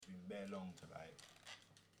bare long to like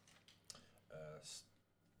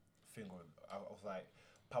thing on. I was like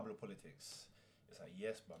Pablo politics. It's like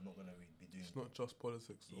yes, but I'm not gonna be doing. It's not just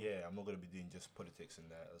politics. Though. Yeah, I'm not gonna be doing just politics and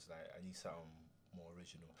that. I was like, I need something more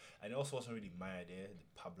original. And it also wasn't really my idea, the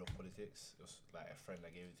Pablo politics. It was like a friend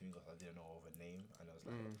that gave it to me because I didn't know of a name, and I was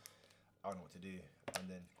like, I don't know what to do. And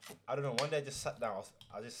then I don't know. One day I just sat down.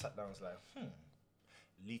 I just sat down. I was like,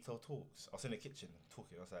 Little talks. I was in the kitchen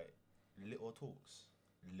talking. I was like, little talks.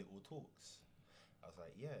 I was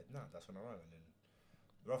like, yeah, nah, that's when I run. And then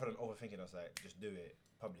rather than overthinking, I was like, just do it,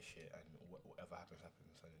 publish it, and whatever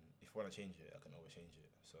happens. And if I want to change it, I can always change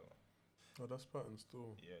it. So. Oh, that's pattern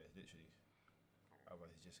still. Yeah, literally.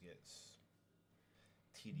 Otherwise, it just gets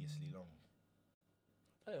tediously long.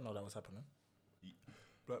 I didn't know that was happening.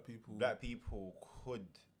 Black people could.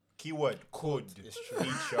 Keyword could. It's true.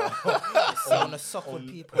 Feature So on a suck with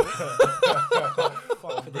people. Fuck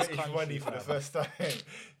for this British country, money for the fam. first time.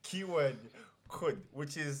 Keyword could,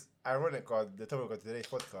 which is ironic on the topic of today's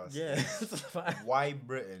podcast. Yeah. Why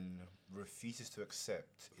Britain refuses to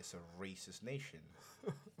accept it's a racist nation.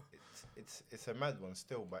 It's a mad one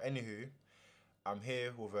still. But anywho, I'm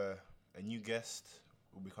here with a new guest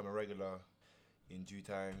who will become a regular in due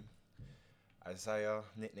time. Isaiah,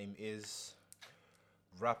 nickname is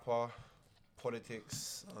rapper,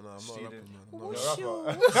 politics. Oh, no, I'm student. not a rapper, man. You're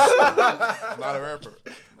I'm not a rapper.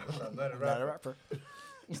 I'm not a Not a rapper. rapper.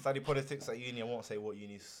 Study politics at uni. I won't say what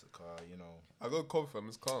uni's, you know. I got confirm.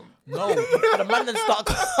 It's calm. No, the man didn't start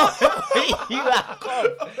coming. You like come.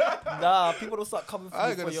 Nah, people don't start coming for I you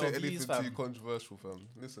ain't for gonna your say views, anything too fam. controversial, fam.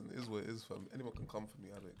 Listen, it is what it is, fam. Anyone can come for me.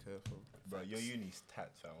 I don't care, fam. Bro, your uni's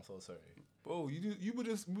tat, fam. I'm so sorry. Bro, you would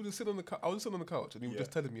just sit on the couch. I was sitting on the couch and you were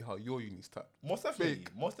just telling me how your uni's tapped. Most definitely.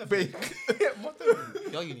 Bake. Most definitely. Most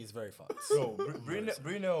definitely. Your uni is very fucked. So,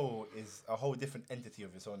 Bruno is a whole different entity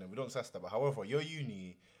of its own, and we don't discuss that. But however, your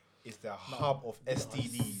uni is the hub of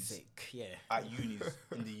STDs Sick, yeah. at unis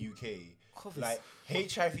in the UK. Cover- Like,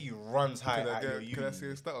 HIV runs high at your uni. Can I see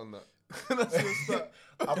a stat on that? Can I see a stat?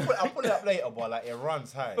 I'll put it up later, but like, it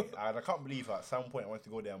runs high. And I can't believe at some point I went to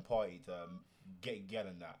go there and party to get girl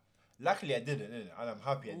and that. Luckily, I didn't, and I'm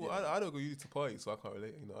happy I didn't. Well, I don't go use to party, so I can't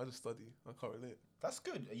relate. You know, I just study. I can't relate. That's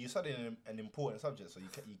good. You studying an important subject, so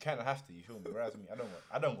you kind of have to. You feel me? Whereas me,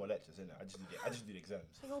 I don't go lectures, innit? I just do the exams.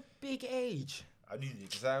 Your big age. I do the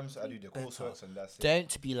exams. I do the coursework, and that's it.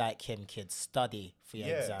 Don't be like him, kids. Study for your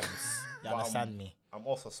Yeah. exams. You But understand me? I'm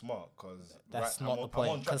also smart because That's not the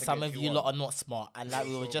point. Because some of you lot are not smart, and like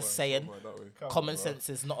we were just saying, common sense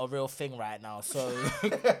is not a real thing right now. So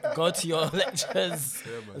go to your lectures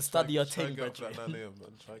and study your thing, bro. brethren.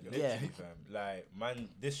 Yeah. Yeah. Fam. Like, man,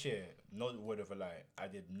 this year, no word of a lie, I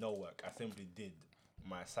did no work. I simply did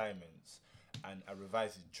my assignments and I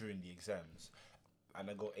revised it during the exams. And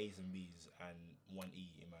I got A's and B's and 1 E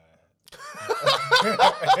in my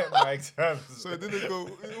exams. So it didn't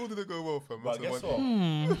go well, fam. But That's guess the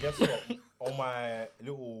one- what? Guess what? On my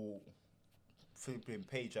little flipping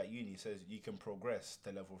page at uni, it says you can progress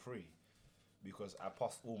to level 3 because I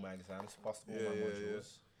passed all my exams, passed all my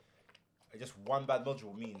modules. Just one bad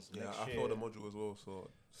module means Yeah, next I year. failed the module as well, so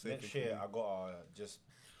same Next thing for year, me. I gotta just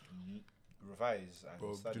revise and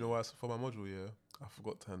Bro, do study. you know why? For my module, yeah, I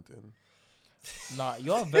forgot to hand it in. Nah,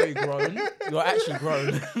 you're very grown. You're actually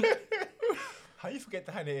grown. How you forget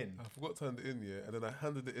to hand it in? I forgot to hand it in, yeah, and then I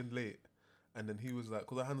handed it in late. And then he was like,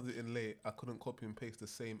 because I handed it in late, I couldn't copy and paste the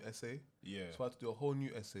same essay. Yeah. So I had to do a whole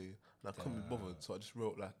new essay, and I couldn't be bothered. So I just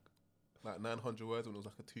wrote like 900 words when it was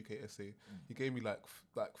like a 2K essay. He gave me like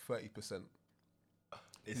 30%.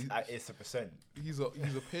 It's a percent. He's a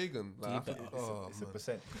pagan. Like, I Deep think- It's a man.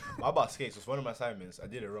 percent. My about skates was one of my assignments. I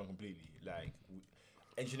did it wrong completely. Like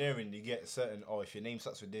engineering, you get certain. Oh, if your name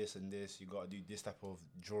starts with this and this, you gotta do this type of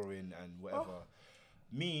drawing and whatever.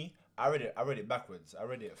 Me, I read it backwards. I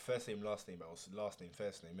read it first name, last name, but it was last name,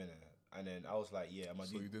 first name, innit? And then I was like, yeah, I'm gonna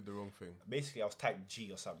So do. you did the wrong thing. Basically, I was type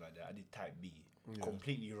G or something like that. I did type B. Yeah.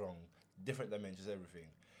 Completely wrong. Different dimensions, everything.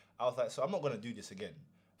 I was like, so I'm not going to do this again.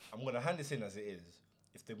 I'm going to hand this in as it is.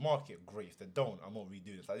 If they mark it, great. If they don't, I'm not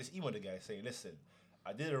redoing it. So I just emailed the guy saying, listen,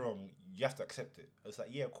 I did it wrong. You have to accept it. I was like,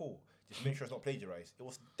 yeah, cool. Just make sure it's not plagiarized. It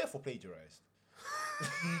was definitely plagiarized.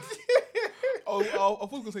 Oh, I was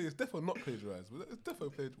going to say it's definitely not plagiarized, but it's definitely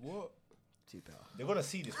plagiarized. What? Do better. They're going to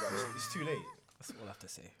see this, but it's too late. That's all I have to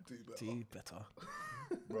say. Do better. Do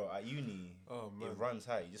better. Bro, at uni, Oh, man. it runs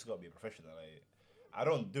high. You just got to be a professional. Like, I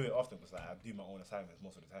don't do it often because like, I do my own assignments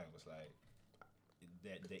most of the time because like,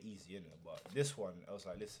 they're easy, innit? But this one, I was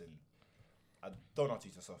like, listen, I don't know how to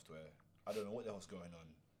use the software. I don't know what the hell's going on.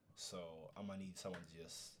 So I'm going to need someone to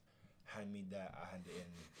just hand me that. I hand it in.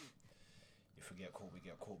 If we get caught, we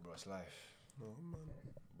get caught, bro. It's life. Oh, man.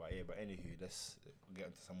 But yeah, Okay, but anywho, let's get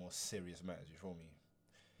into some more serious matters. You feel me?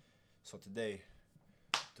 So today,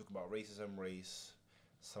 talk about racism, race,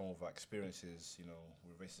 some of our experiences, you know,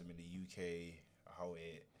 with racism in the UK,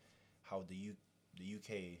 how the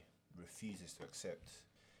UK refuses to accept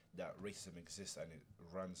that racism exists and it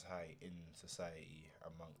runs high in society,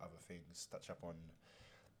 among other things. Touch up on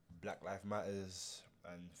Black Lives Matters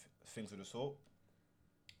and things of the sort.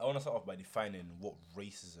 I want to start off by defining what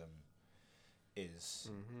racism is.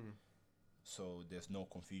 So there's no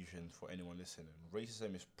confusion for anyone listening.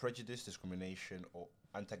 Racism is prejudice, discrimination, or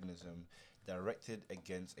antagonism directed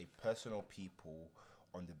against a person or people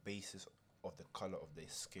on the basis of the color of their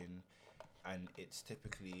skin, and it's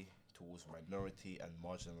typically towards minority and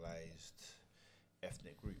marginalized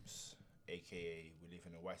ethnic groups, aka we live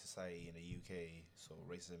in a white society in the UK, so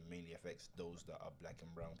racism mainly affects those that are black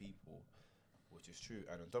and brown people, which is true.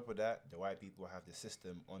 And on top of that, the white people have the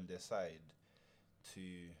system on their side to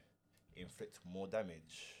inflict more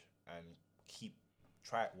damage and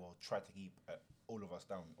try to keep all of us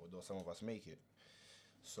down, although some of us make it.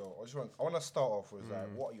 So I want to start off with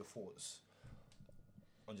like, what are your thoughts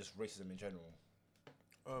on just racism in general?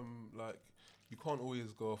 Like, you can't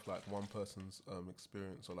always go off like one person's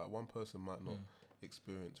experience, or like one person might not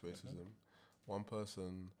experience racism. One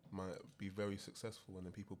person might be very successful, and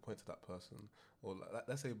then people point to that person. Or like,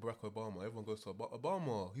 let's say Barack Obama. Everyone goes to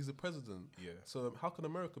Obama. He's the president. Yeah. So how can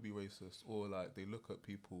America be racist? Or like they look at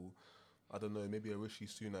people, I don't know, maybe a Rishi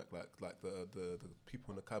Sunak, like the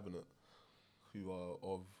people in the cabinet who are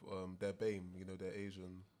of their BAME, you know, they're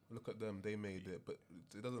Asian. Look at them, they made it, but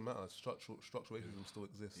it doesn't matter. Structural racism still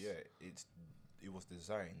exists. Yeah, it was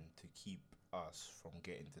designed to keep us from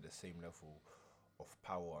getting to the same level of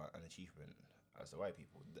power and achievement as the white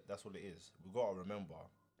people. That's what it is. We gotta remember,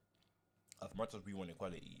 as much as we want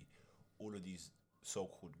equality, all of these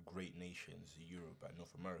so-called great nations, Europe and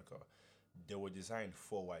North America, they were designed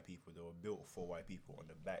for white people. They were built for white people on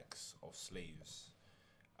the backs of slaves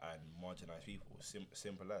and marginalized people.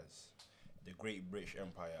 Simple as. The Great British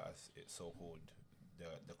Empire, as it's so called,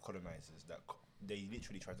 the colonizers, they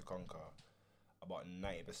literally tried to conquer about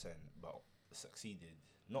 90%, but succeeded.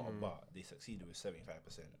 They succeeded with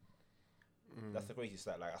 75%. That's the crazy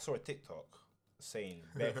stat. Like, I saw a TikTok saying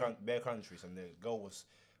bare countries, and the girl was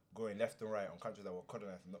going left and right on countries that were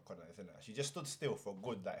colonized and not colonized. And she just stood still for a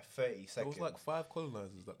good like 30 seconds. It was like 5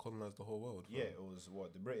 colonizers that colonized the whole world. Yeah, it was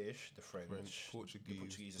the British, the French,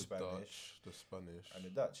 Portuguese, the Spanish, Dutch, the Spanish, and the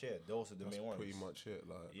Dutch. Yeah, those are the main ones. Pretty much it.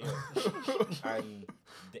 Like, yeah, and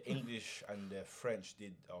the English and the French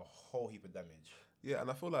did a whole heap of damage. Yeah,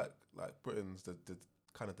 and I feel like Britain's the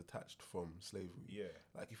kind of detached from slavery. Yeah.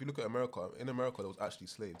 Like, if you look at America, in America there was actually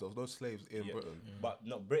slaves. There was no slaves in Britain. But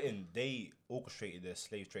no, Britain, they orchestrated their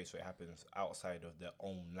slave trade so it happens outside of their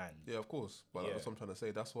own land. Yeah, of course. But that's what I'm trying to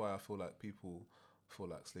say. That's why I feel like people feel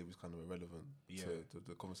like slavery is kind of irrelevant to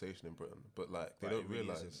the conversation in Britain. But like, they don't really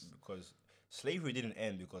realise. Because slavery didn't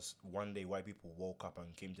end because one day white people woke up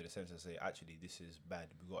and came to the sense and say, actually, this is bad.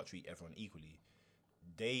 We got to treat everyone equally.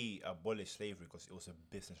 They abolished slavery because it was a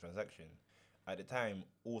business transaction. At the time,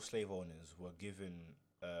 all slave owners were given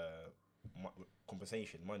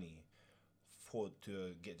compensation money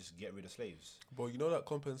to get rid of slaves. But you know that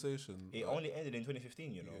compensation. It only ended in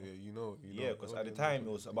 2015. You know. Yeah, you know. Yeah, because at the time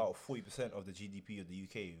it was about 40% of the GDP of the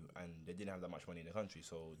UK, and they didn't have that much money in the country.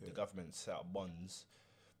 So the government set up bonds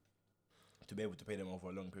to be able to pay them over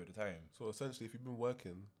a long period of time. So essentially, if you've been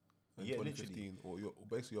working in 2015, or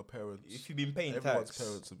basically your parents, if you've been paying tax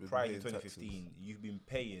prior to 2015, you've been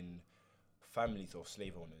paying families of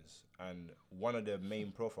slave owners, and one of the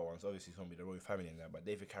main profile ones obviously is going to be the royal family in that, but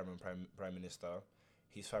David Cameron, Prime Minister,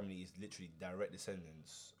 his family is literally direct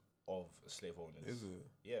descendants of slave owners. Is it?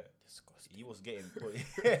 Yeah. Disgusting. He was getting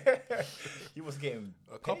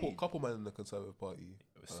a paid. couple men in the Conservative Party.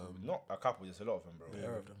 Not a couple, there's a lot of them, bro.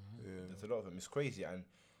 Yeah. There's a lot of them. It's crazy, and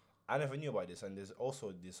I never knew about this, and there's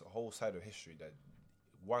also this whole side of history that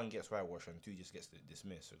one gets whitewashed and two just gets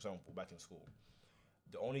dismissed. For example, back in school,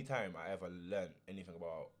 the only time I ever learned anything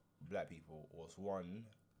about black people was, one,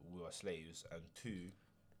 we were slaves, and two,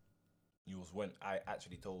 it was when I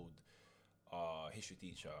actually told our history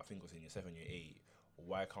teacher, I think it was in year 7, year 8,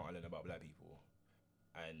 why can't I learn about black people?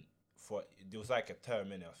 And there was like a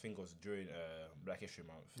term in it, I think it was during Black History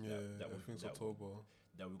Month. I think it's October.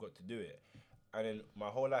 That we got to do it. And then my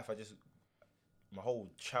whole life, my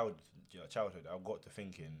whole childhood, I got to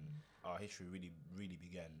thinking our history really, really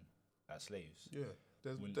began as slaves. Yeah.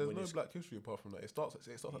 There's no black history apart from that. It starts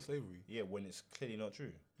at slavery. Yeah, when it's clearly not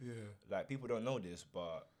true. Yeah. Like, people don't know this,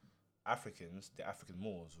 but Africans, the African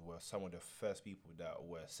Moors, were some of the first people that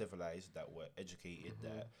were civilized, that were educated,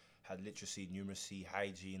 that had literacy, numeracy,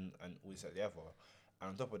 hygiene, and all this and the other. And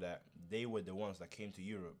on top of that, they were the ones that came to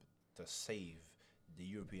Europe to save the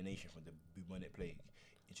European nation from the bubonic plague.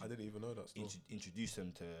 I didn't even know that still. Introduce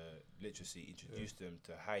them to literacy, introduce them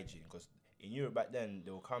to hygiene. Because in Europe back then,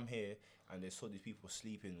 they would come here and they saw these people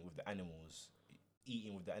sleeping with the animals,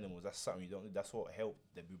 eating with the animals. That's something you don't do. That's what helped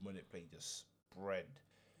the bubonic plague just spread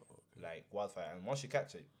like wildfire. And once you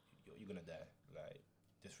catch it, you're going to die. Like,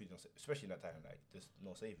 just reading, especially in that time, like, there's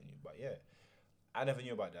no saving you. But yeah, I never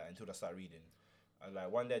knew about that until I started reading. And like,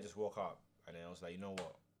 one day I just woke up and then I was like, you know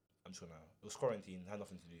what? I'm just gonna. It was quarantine, had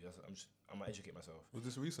nothing to do. I'm gonna educate myself. Was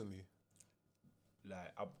this recently?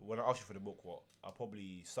 Like when I asked you for the book, I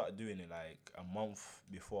probably started doing it like a month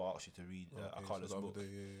before I asked you to read Akala's book.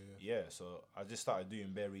 Yeah, so I just started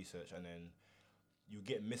doing bare research, and then you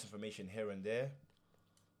get misinformation here and there,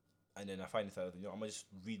 and then I finally started. I'm gonna just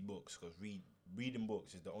read books because reading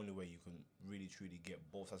books is the only way you can really truly get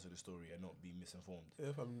both sides of the story and not be misinformed.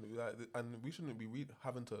 Yeah, and we shouldn't be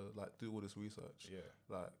having to like do all this research. Yeah,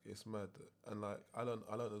 like it's mad. And like I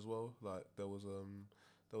learned as well. Like there was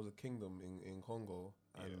a kingdom in Congo,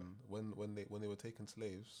 and when they were taking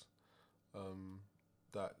slaves,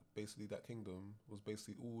 that kingdom was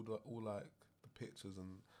basically all like the pictures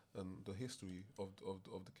and the history of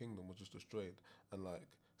the kingdom was just destroyed. And like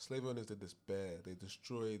slave owners did this they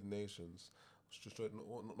destroyed nations. Destroyed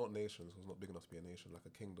not nations, because it's not big enough to be a nation, like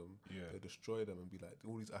a kingdom. Yeah. They destroy them and be like,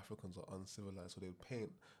 all these Africans are uncivilized. So they would paint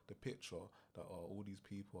the picture that all these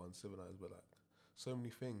people are uncivilized, but like so many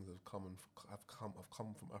things have come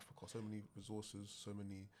from Africa. So many resources, so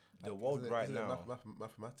many. The world now,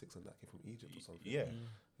 mathematics and that came from Egypt or something. Yeah, you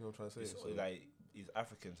know what I'm trying to say. It's like it's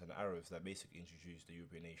Africans and Arabs that basically introduced the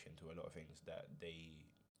European nation to a lot of things that they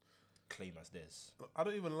claim as theirs. I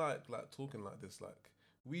don't even like talking like this. Like,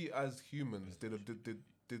 we as humans did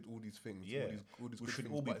all these things. Yeah, all these we good should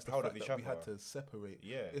things, all be but proud of each other. We had to separate.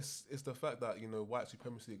 Yeah, it's the fact that white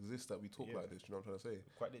supremacy exists that we talk like this. You know what I'm trying to say?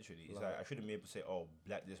 Quite literally, it's like I shouldn't be able to say, oh,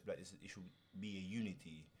 black this. It should be a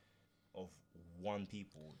unity of one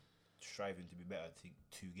people striving to be better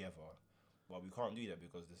together. But we can't do that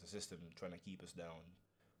because there's a system trying to keep us down,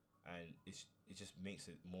 and it just makes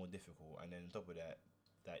it more difficult. And then on top of that,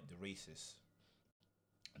 like these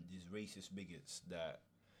racist bigots that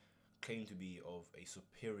claim to be of a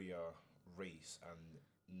superior race,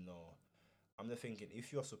 and I'm just thinking,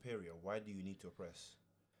 if you're superior, why do you need to oppress?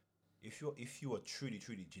 If you are truly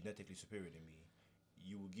genetically superior than me,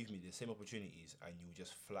 you will give me the same opportunities and you will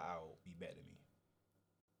just flat out be better than me.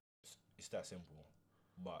 It's that simple.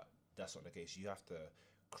 But that's not the case. You have to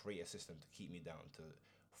create a system to keep me down, to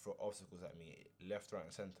throw obstacles at me left, right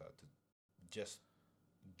and centre to just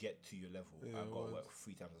get to your level. I've got to work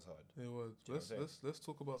 3 times as hard. Yeah, let's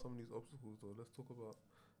talk about some of these obstacles though. Let's talk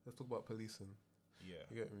about policing. Yeah.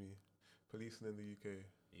 You get me? Policing in the UK.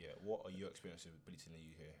 Yeah. What are your experiences with policing in the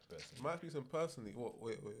UK personally? My experience personally.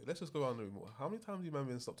 Wait. Let's just go around the room. How many times have you man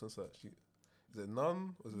been stopped and searched? Is it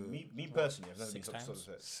none? Was it me personally? I've never been stopped and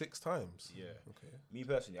searched. 6 times. Yeah. Okay. Me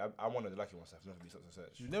personally, I'm one of the lucky ones. I've never been stopped and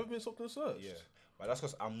searched. You've never been stopped and searched? Yeah. But that's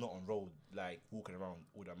because I'm not on road, like walking around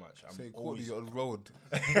all that much. I'm always on road.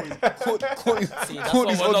 See, that's what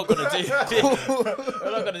we're not gonna do.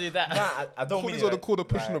 We're not gonna do that. Nah, I don't mean on the corner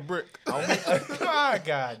pushing a brick.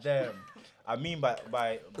 God damn. I mean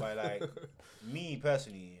by like me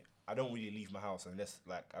personally, I don't really leave my house unless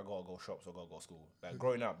like I gotta go shops or gotta go school. Like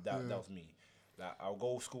growing up, that was me. Like I'll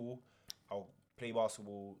go to school, I'll play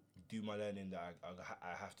basketball, do my learning that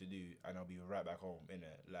I have to do, and I'll be right back home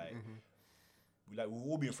innit? Like. Like we've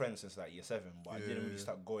all been friends since like year 7, but I didn't really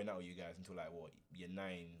start going out with you guys until like year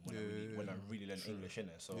 9 when I really learned English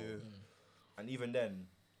innit. So and even then,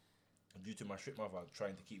 due to my strict mother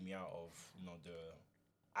trying to keep me out of the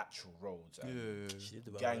actual roads and She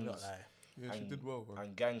did well, gangs, she did well, man.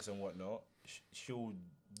 And gangs and whatnot, she'll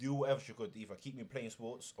do whatever she could to either keep me playing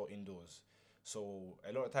sports or indoors. So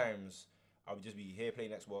a lot of times I'll just be here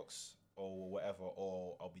playing Xbox or whatever,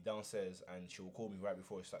 or I'll be downstairs and she'll call me right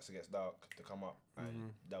before it starts to get dark to come up,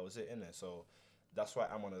 and that was it, innit? So that's why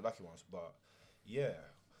I'm one of the lucky ones. But yeah,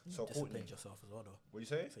 you disciplined yourself as well, though. What do you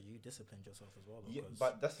say? So you disciplined yourself as well, though. Yeah,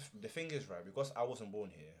 but that's the thing is, right? Because I wasn't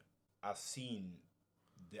born here, I've seen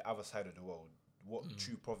the other side of the world. What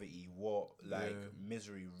true poverty, what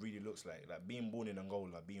misery really looks like. Like being born in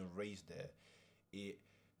Angola, being raised there, it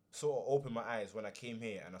sort of opened my eyes when I came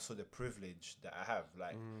here and I saw the privilege that I have.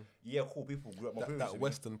 Like, cool, people grew up more privileged. That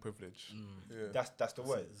Western privilege. Yeah. That's the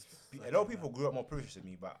word. A lot of people grew up more privileged than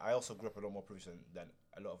me, but I also grew up a lot more privileged than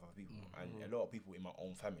a lot of other people. And a lot of people in my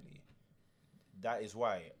own family, that is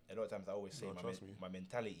why a lot of times I always say trust me. my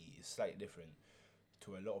mentality is slightly different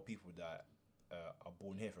to a lot of people that are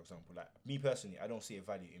born here. For example, like me personally, I don't see a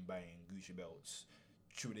value in buying Gucci belts,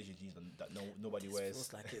 True Religion jeans that nobody wears.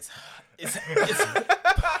 Feels like it's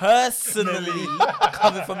personally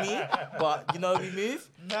coming for me, but you know we move.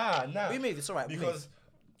 Nah. We move. It's alright. Because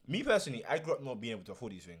me personally, I grew up not being able to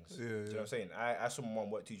afford these things. Yeah, Do you know what I'm saying? I saw my mom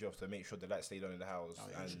work 2 jobs to make sure the lights stayed on in the house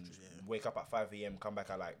and wake up at 5 a.m, come back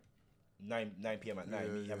at like 9 p.m. at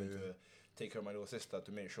night, me having to take care of my little sister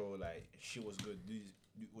to make sure like she was good, do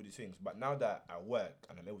all these things. But now that I work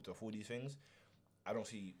and I'm able to afford these things, I don't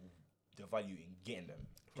see the value in getting them.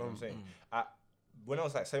 Do you know what I'm saying? When I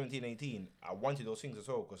was like 17, 18, I wanted those things as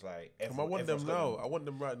well because like I want them now. I want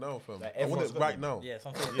them right now, fam. Like, I want it right now. Yeah,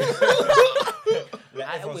 something. Like,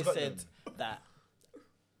 I always got said them. that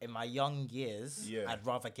in my young years, Yeah. I'd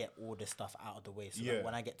rather get all this stuff out of the way. So that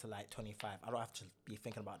when I get to like 25, I don't have to be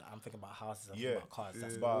thinking about that. I'm thinking about houses, I'm thinking about cars.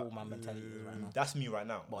 That's all my mentality is right now. That's me right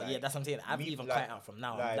now. But Like, yeah, that's what I'm saying. I've me, even like- cut out from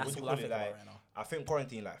now. like, That's what do you all I'm call it, thinking about like, right now. I think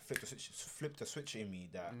quarantine like flipped the switch in me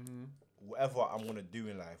that whatever I'm gonna do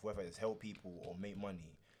in life, whether it's help people or make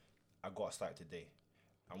money, I gotta start today.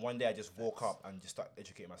 And one day I just woke up and just started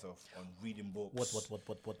educating myself on reading books. What?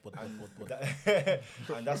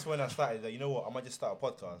 And that's when I started. Like, you know what? I might just start a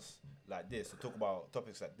podcast like this to talk about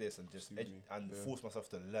topics like this and just force myself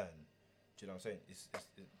to learn. Do you know what I'm saying?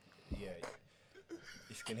 Yeah.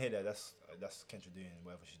 If you can hear that, that's Kendra doing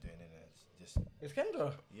whatever she's doing in there. It's just It's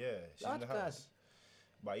Kendra. yeah, she's in the That's house.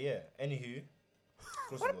 But yeah, anywho,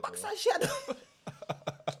 close What the the door, fuck's though. that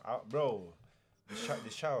shit? Bro, the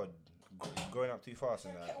shower going up too fast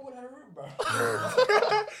and that.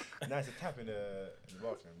 Now it's a tap in the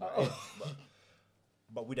bathroom.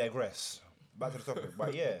 But we digress. Back to the topic.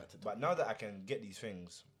 But yeah, but now that I can get these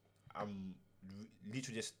things, I'm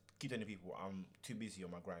literally just keep telling people I'm too busy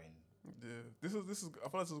on my grind. Yeah, this is. I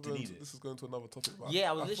feel like this is going to another topic. But Yeah,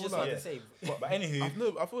 I was feel just like, about to say. But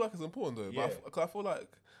anywho, I feel like it's important though. Yeah. But I feel like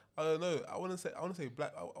I don't know. I want to say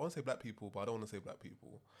black. I want to say black people, but I don't want to say black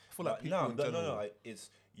people. I feel like people in general. no. It's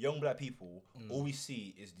young black people. All we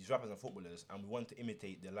see is these rappers and footballers, and we want to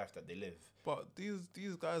imitate the life that they live. But these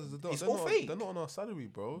guys, It's all fake. They're not on our salary,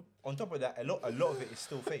 bro. On top of that, a lot of it is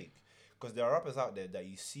still fake. Because there are rappers out there that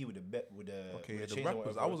you see with the Okay, with the chains and rappers.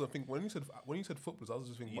 whatever. I wasn't thinking when you said footballers. I was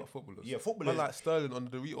just thinking about footballers. Yeah, footballers. Man like Sterling on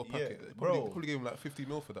the Dorito Yeah, packet. bro. Probably gave him like 50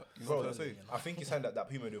 mil for that. You know Bro, what I'm saying? I think he signed that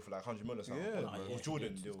Puma deal for like 100 mil or something. Yeah, Or man.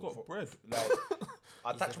 Jordan He's deal. got bread. Like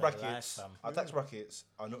our tax living life, brackets, fam. our tax brackets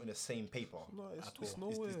are not in the same paper. No, it's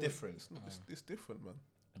all. nowhere. It's different. It's different, man.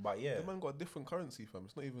 But yeah, The man got a different currency, fam.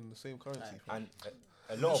 It's not even the same currency, fam. and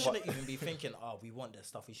a We lot of shouldn't even be thinking, oh, we want this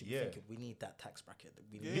stuff. We should be Yeah. thinking, we need that tax bracket.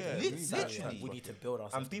 We need Yeah, that. we need that literally. tax We need to build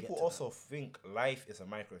ourselves. and to people get to also think life is a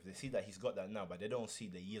microwave. They see that he's got that now, but they don't see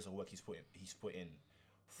the years of work he's put in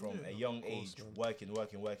from a young age, working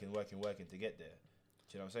to get there.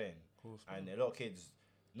 Do you know what I'm saying? And a lot of kids,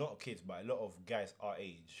 not kids, but a lot of guys our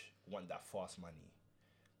age want that fast money.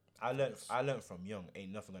 I learned from young,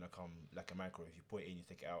 ain't nothing gonna come like a microwave. You put it in, you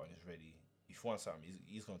take it out, and it's ready. If you want something,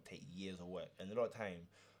 it's gonna take years of work, and a lot of time,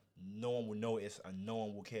 no one will notice and no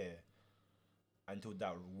one will care until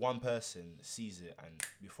that one person sees it, and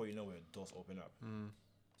before you know it, doors open up.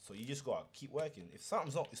 So you just gotta keep working. If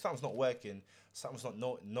something's not working, something's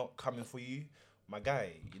not coming for you, my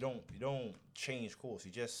guy, you don't change course.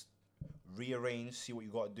 You just rearrange, see what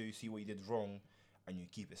you gotta do, see what you did wrong, and you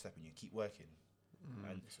keep it stepping. You keep working,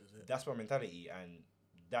 and that's my mentality. And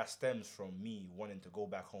that stems from me wanting to go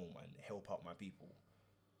back home and help out my people.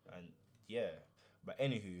 And yeah, but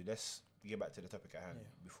anywho, let's get back to the topic at hand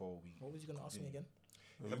before we. What was you gonna ask me again?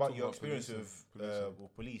 We're About talking your experience policing.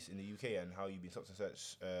 with police in the UK and how you've been stopped and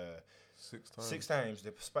searched 6 times. 6 times,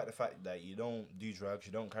 despite the fact that you don't do drugs,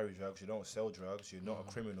 you don't carry drugs, you don't sell drugs, you're not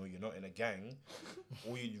a criminal, you're not in a gang.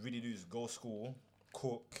 All you really do is go to school,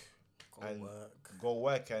 cook, and go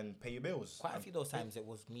work and pay your bills. Quite a few of those times it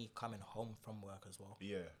was me coming home from work as well.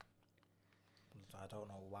 Yeah. I don't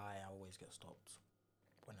know why I always get stopped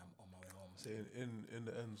when I'm on my way home. Say in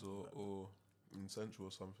the ends or in Central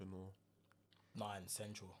or something or Not in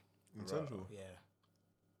Central. in Central. Yeah.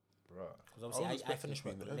 Right. Because obviously I expecting finish to be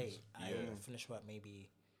work in the late. ends. I finish work maybe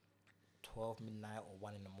 12 midnight or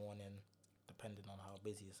 1 in the morning, depending on how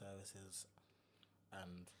busy the service is.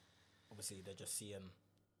 And obviously they're just seeing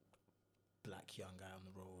black young guy on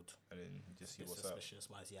the road. And then you just see Bit what's up. suspicious.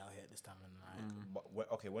 Why is he out here at this time of the night?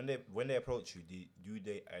 But when they approach you, do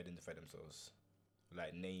they identify themselves?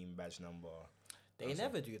 Like name, badge number? They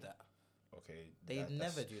never do that. okay, They that's-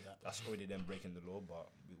 never do that. That's already them breaking the law, but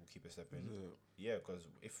we will keep a step in. Yeah. Yeah, because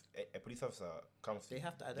if a police officer comes, They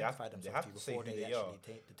have to they identify they themselves have to you to say before who they they are.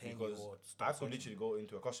 actually detain Because you or I start could searching literally you. go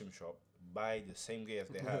into a costume shop, buy the same gear as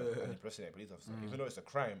they have, and impersonate a police officer. Even though it's a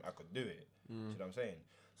crime, I could do it. Do you know what I'm saying?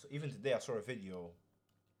 So even today, I saw a video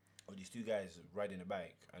of these two guys riding a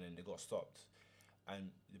bike, and then they got stopped. And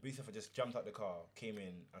the police officer just jumped out the car, came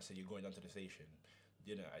in, and said, "You're going down to the station."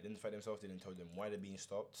 Didn't identify themselves, didn't tell them why they're being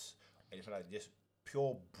stopped. And it's like just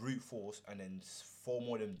pure brute force, and then 4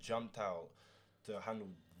 more of them jumped out to handle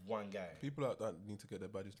one guy. People like that need to get their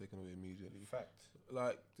badges taken away immediately. Fact.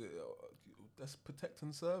 Like, that's protect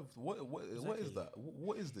and serve. What is Exactly. that?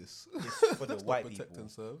 What is this? It's for the That's not white protect people.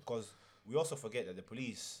 and serve. Because we also forget that the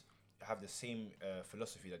police have the same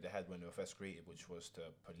philosophy that they had when they were first created, which was to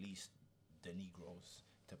police the Negroes,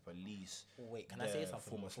 to police. Wait, can I say the something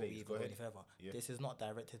former before we slaves. even Go go ahead. any further? Yeah. This is not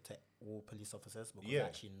directed to all police officers because Yeah. I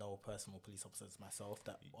actually know personal police officers myself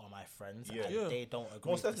that are my friends Yeah. and Yeah. they don't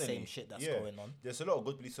agree Most with the definitely. same shit that's Yeah. going on. There's a lot of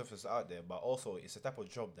good police officers out there, but also it's a type of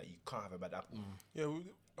job that you can't have a bad apple. Yeah,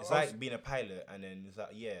 It's like being a pilot, and then it's like,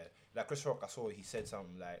 yeah, like Chris Rock, I saw he said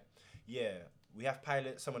something like, yeah, we have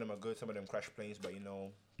pilots, some of them are good, some of them crash planes, but you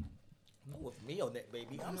know. Not with me on it,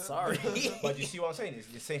 baby. I'm sorry. But you see what I'm saying? It's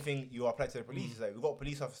the same thing you apply to the police. It's like, we've got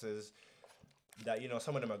police officers that, you know,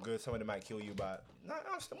 some of them are good, some of them might kill you, but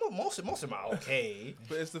most of them are okay.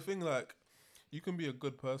 But it's the thing, like, you can be a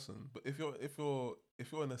good person, but if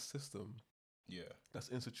you're in a system Yeah. that's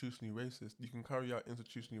institutionally racist, you can carry out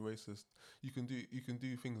institutionally racist. You can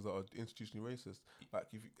do things that are institutionally racist. Like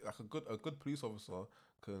if like a good police officer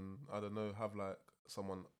can, I don't know, have like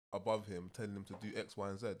someone above him telling him to do X, Y,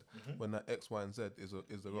 and Z, when that X, Y, and Z is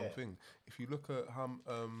the wrong Yeah. thing. If you look at how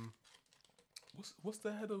what's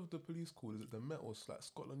the head of the police called? Is it the Met or like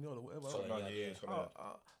Scotland Yard or whatever? Scotland, Yard, yeah, yeah. Scotland.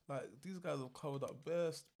 Like these guys have covered up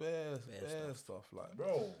bare stuff. Like,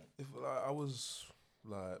 Bro. if like I was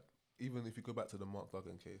like, even if you go back to the Mark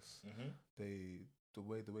Duggan case, the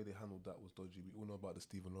way they handled that was dodgy. We all know about the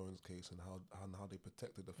Stephen Lawrence case and how they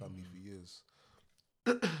protected the family for years.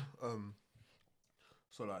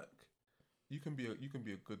 So like, you can be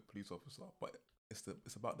a good police officer, but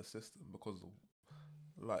it's about the system because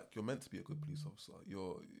like you're meant to be a good police officer.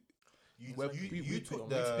 We took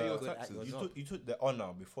pay your taxes. You took the honor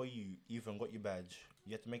before you even got your badge.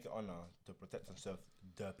 You had to make it honor to protect and serve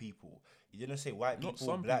the people. You didn't say white people, Not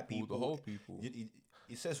some black people, the whole people.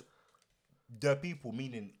 It says the people,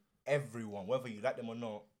 meaning everyone, whether you like them or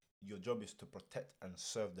not. Your job is to protect and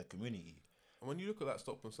serve the community. When you look at that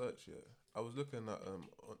stop and search, yeah, I was looking at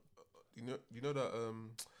you know that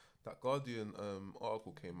that Guardian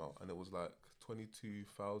article came out and it was like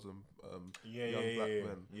 22,000 young black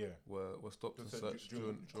men were stopped and searched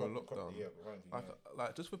during lockdown.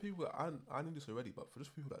 Like just for people that I knew this already, but for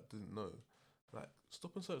just people that didn't know, like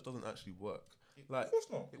stop and search doesn't actually work. Like of course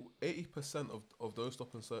not. 80% of those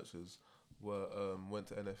stop and searches were went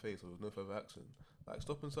to NFA, so there was no further action. Like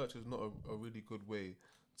stop and search is not a really good way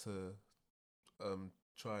to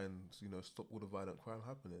try and stop all the violent crime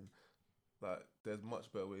happening. Like there's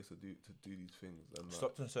much better ways to do these things. And like,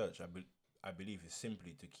 Stop and search, I believe, is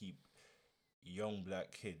simply to keep young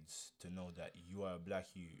black kids to know that you are a black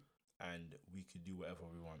youth and we could do whatever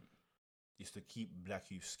we want. It's to keep black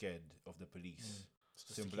youth scared of the police.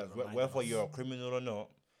 Simple as whether you're a criminal or not,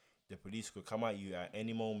 the police could come at you at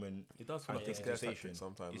any moment. it does and feel like take a you scare to station. tactic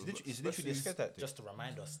sometimes. It's literally a scare tactic. Just to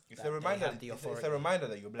remind us. It's that a reminder. They have the It's authority. a reminder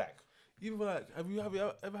that you're black Even like, have you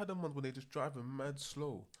ever had them ones when they just driving mad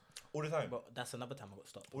slow? all the time. But that's another time I got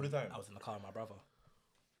stopped. All the time. I was in the car with my brother.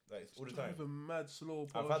 Like all the time. Driving mad slow.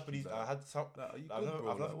 I've had police. I had some. Like, are you I've good, never,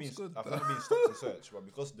 bro? I've never Like, been. what's good? I've never been stopped and searched, but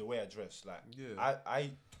because of the way I dress, like Yeah.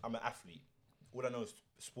 I'm an athlete. All I know is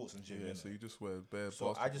sports and gym. Yeah, innit? so you just wear bare.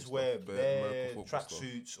 So I basketball just stuff, wear bare bare American football stuff.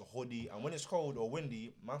 tracksuits, a hoodie, and when it's cold or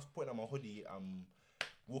windy, man's putting on my hoodie. I'm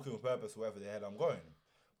walking with purpose wherever the hell I'm going.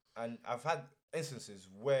 And I've had instances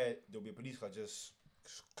where there'll be a police car just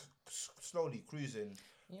slowly cruising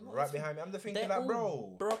You know, right behind me. I'm thinking They're like,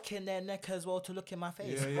 all bro. breaking their neck as well to look in my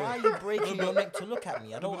face. Yeah, yeah. Why are you breaking your neck to look at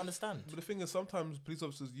me? I don't understand. But the thing is, sometimes police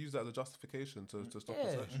officers use that as a justification to stop Yeah.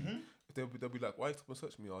 and search you. They'll be like, "Why stop and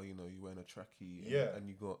search me? Oh, you're wearing a trackie, and, Yeah. and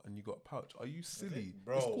you got a pouch. Are you silly,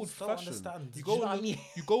 Bro. It's called Don't fashion. understand. You Do go you know on what I the, mean?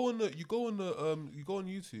 you go on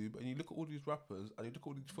YouTube and you look at all these rappers and you look at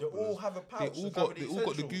all these They all footballers. have a They pouch. all to got cover they all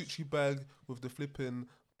got the essentials. Gucci bag with the flipping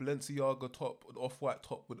Balenciaga top, off-white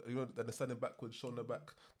top with and they're standing backwards, showing their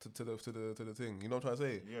back to the thing. You know what I'm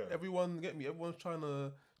trying to say? Yeah. Everyone's trying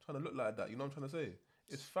to look like that. You know what I'm trying to say?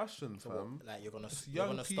 It's fashion, fam. Like you're It's gonna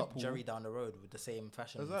young stop people. Jerry down the road with the same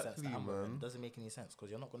fashion sense Exactly, that I'm wearing. man. Doesn't make any sense because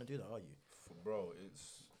you're not gonna do that, are you? Bro,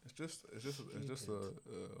 it's It's just a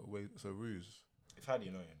way. It's a ruse. It's highly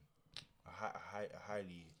annoying.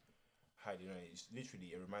 Highly annoying. It's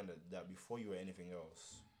literally a reminder that before you are anything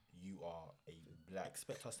else, you are a black.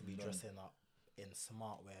 Expect us to be dressing up in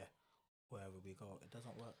smart wear wherever we go. It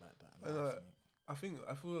doesn't work like that. And, I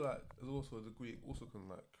feel like there's also a degree. It also can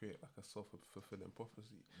like create like a self-fulfilling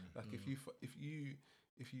prophecy. Like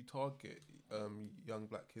if you target young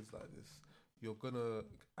black kids like this, you're gonna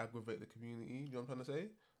aggravate the community. You know what I'm trying to say?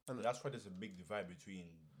 And that's why there's a big divide between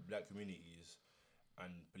black communities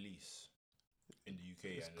and police in the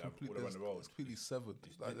UK and all around the world. It's completely severed.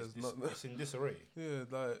 It's in disarray. Yeah,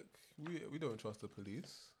 like we don't trust the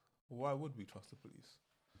police. Why would we trust the police?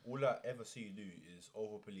 All I ever see you do is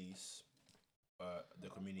over police the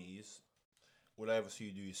communities. All I ever see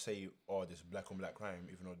you do is say, "Oh, there's black on black crime,"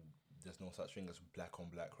 even though there's no such thing as black on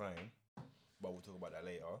black crime. But we'll talk about that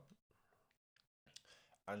later.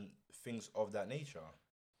 And things of that nature,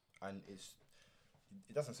 and it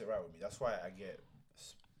doesn't sit right with me. That's why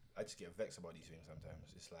I just get vexed about these things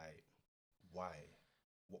sometimes. It's like, why?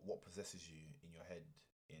 What possesses you in your head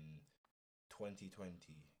in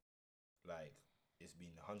 2020? Like, it's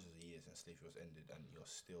been hundreds of years since slavery was ended, and you're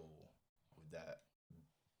still with that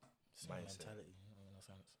mindset. Mentality, in a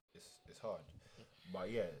sense. It's hard, but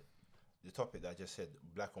yeah, the topic that I just said,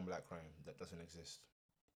 black on black crime, that doesn't exist.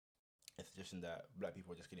 It's just in that black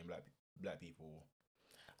people are just killing black people.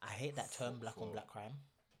 I hate that term, black on black crime,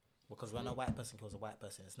 because when a white person kills a white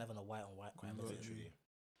person, it's never a white on white crime. Literally.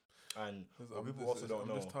 And people also don't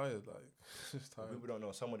know. I'm just tired, like just tired. People don't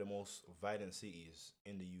know some of the most violent cities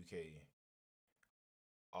in the UK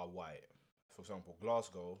are white. For example,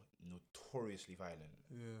 Glasgow, notoriously violent.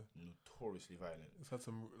 Yeah, notoriously violent. It's had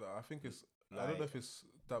some. I think it's. I don't know if it's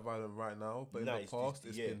that violent right now, but in the past,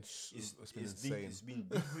 it's been insane.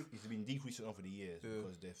 It's been decreasing over the years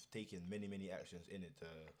because they've taken many actions in it to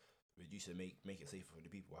reduce it, make it safer for the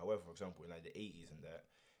people. However, for example, in like the 80s and that,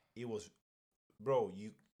 it was, bro,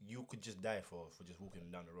 you could just die for just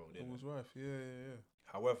walking down the road. It was rife, yeah.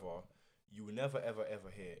 However, you will never ever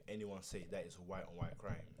hear anyone say that is white on white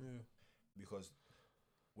crime. Yeah. Because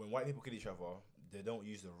when white people kill each other, they don't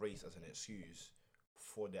use the race as an excuse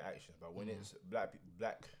for their actions. But when it's black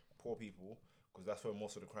poor people, because that's where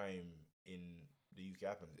most of the crime in the UK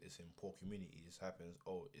happens, it's in poor communities happens.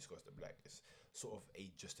 Oh, it's because they're black. It's sort of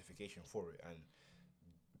a justification for it, and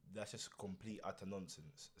that's just complete utter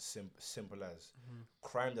nonsense. Simple as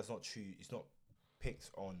crime does not choose. It's not picked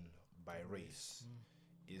on by race.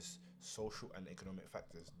 It's social and economic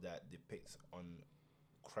factors that depict on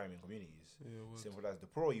crime in communities. Simple as the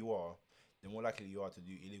poorer you are, the more likely you are to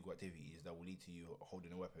do illegal activities that will lead to you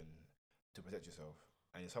holding a weapon to protect yourself.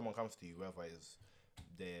 And if someone comes to you, whether it's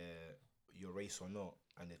your race or not,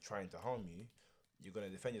 and they're trying to harm you, you're going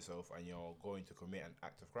to defend yourself and you're going to commit an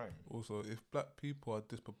act of crime. Also, if black people are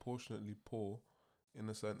disproportionately poor in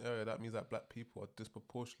a certain area, that means that black people are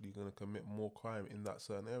disproportionately going to commit more crime in that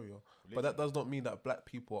certain area. Literally. But that does not mean that black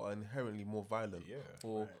people are inherently more violent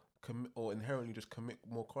or inherently just commit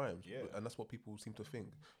more crimes. Yeah. And that's what people seem to think.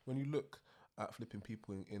 When you look at flipping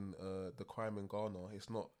people in the crime in Ghana, it's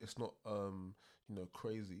not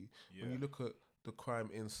crazy. Yeah. When you look at the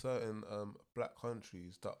crime in certain black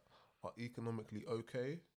countries that are economically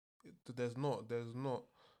okay, there's not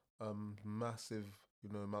massive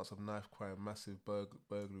amounts of knife crime, massive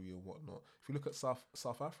burglary and whatnot. If you look at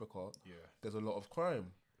South Africa, there's a lot of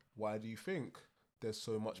crime. Why do you think there's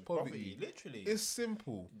so much poverty? Literally, it's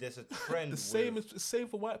simple. There's a trend. the same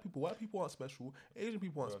for white people. White people aren't special. Asian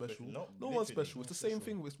people aren't special. No one's special. It's the same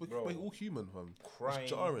thing. We're all human, fam. Crime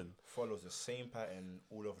it's jarring. Follows the same pattern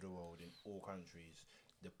all over the world in all countries.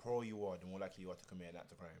 The poorer you are, the more likely you are to commit an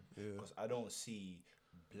act of crime. Because I don't see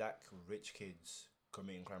black rich kids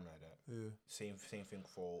committing crime like that. Yeah. Same thing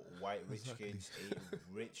for white rich kids,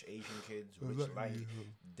 rich Asian kids, rich white.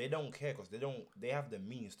 They don't care because they have the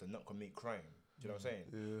means to not commit crime. Do you know what I'm saying?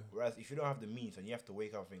 Yeah. Whereas if you don't have the means and you have to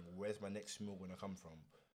wake up and think, where's my next meal gonna come from?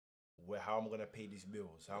 How am I gonna pay these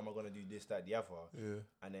bills? How am I gonna do this, that, the other? Yeah.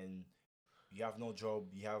 And then you have no job,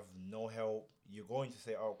 you have no help. You're going to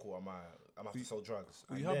say, "Oh, cool, I'm have to sell drugs."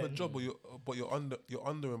 You have a job, but you're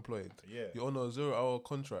underemployed. Yeah. You're on a 0-hour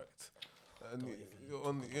contract. And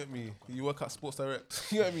you get me? You work at Sports Direct.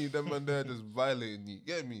 You get me? Them man there just violating you.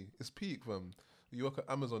 Get me? It's peak, fam. You work at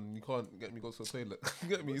Amazon and you can't get me go to the toilet. You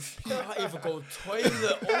get me? It's peak. Can't even go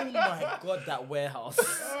toilet. Oh my god, that warehouse.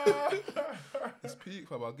 It's peak,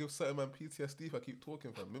 fam. I'll give certain man PTSD if I keep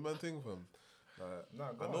talking, fam. Me man thing, fam.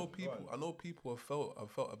 I know people have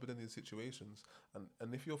felt a bit in these situations,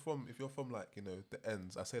 and if you're from like the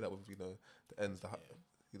ends, I say that with the ends,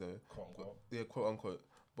 quote unquote, quote unquote,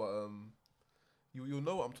 but you'll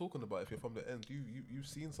know what I'm talking about if you're from the end. You've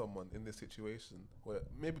seen someone in this situation where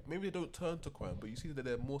maybe they don't turn to crime, but you see that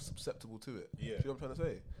they're more susceptible to it. Yeah. Do you know what I'm trying to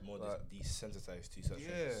say? More Like, desensitized to such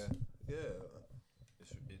yeah, things. yeah.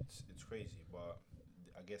 It's crazy, but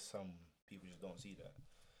I guess some people just don't see that.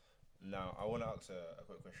 Now, I want to ask a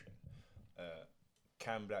quick question.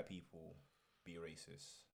 Can black people be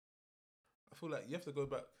racist? I feel like you have to go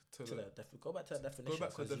back to go back to the definition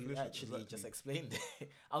back to the because you definition, actually just exactly. explained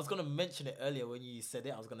it. I was gonna mention it earlier when you said it.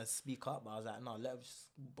 I was gonna speak up, but I was like, no, let me just.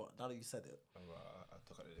 But now that you said it, I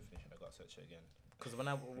took out the definition. I got to search it again. because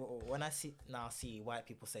when I see white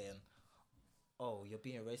people saying, "Oh, you're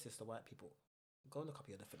being racist to white people," go look up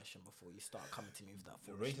your definition before you start coming to me with that.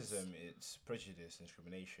 foolishness. Racism, it's prejudice and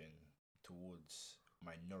discrimination towards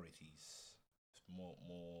minorities. It's more.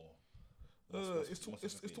 It's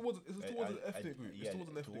towards an ethnic group. Yeah, It's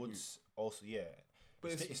towards an ethnic group. Also, yeah.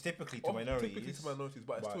 But It's typically to minorities. Typically to minorities,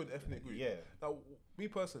 but it's to an ethnic group. Yeah. Now, me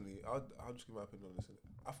personally, I'll just give my opinion on this.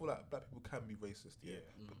 I feel like black people can be racist, yeah,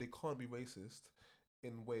 Yeah. but they can't be racist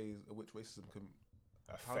in ways in which racism can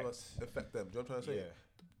affect them. Do you know what I'm trying to say?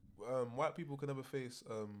 Yeah. White people can never face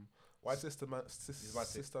systematic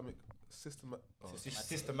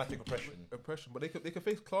Systematic oppression, but they can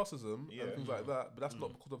face classism Yeah. and things like that. But that's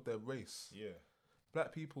not because of their race. Yeah.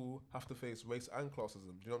 Black people have to face race and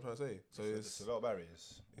classism. Do you know what I'm trying to say? So it's a lot of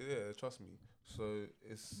barriers. yeah, trust me. So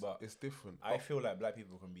it's different. I feel like black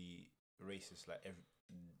people can be racist, like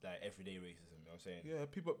everyday racism. You know what I'm saying? Yeah,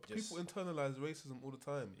 people internalize racism all the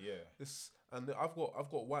time. Yeah. And I've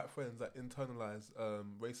got white friends that internalize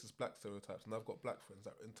racist black stereotypes, and I've got black friends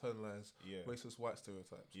that internalize Yeah. racist white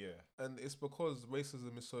stereotypes. Yeah. And it's because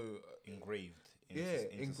racism is so Engraved.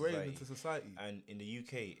 ingrained society. into society. And in the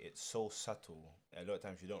UK, it's so subtle. A lot of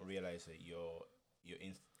times you don't realize that you're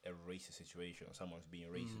in a racist situation or someone's being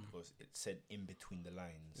racist because it's said in between the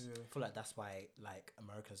lines. Yeah. I feel like that's why like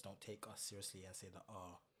Americans don't take us seriously and say that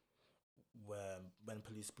when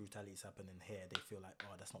police brutality is happening here, they feel like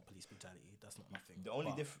that's not police brutality, that's not nothing.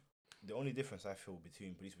 The only difference I feel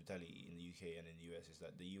between police brutality in the UK and in the US is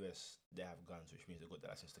that the US, they have guns, which means they've got the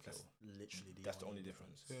license to kill. Literally That's the only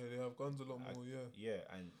difference. Yeah, they have guns a lot more. Yeah.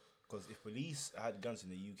 Yeah, and because if police had guns in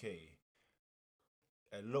the UK,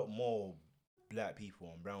 a lot more black people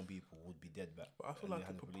and brown people would be dead back. But I feel in the like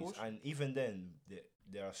hands a of police. proportion. And even then,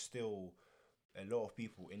 there are still a lot of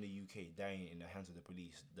people in the UK dying in the hands of the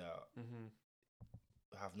police that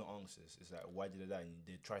have no answers. It's like, why did they die? And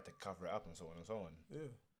they try to cover it up and so on and so on. Yeah.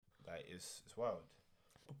 Like, it's wild.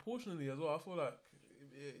 Proportionally as well, I feel like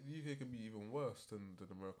the UK can be even worse than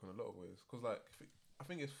America in a lot of ways. Because like, I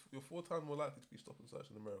think if you're 4 times more likely to be stopped and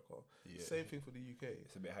searched in America. Yeah. Same thing for the UK.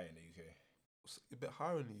 It's a bit high in the UK. It's a bit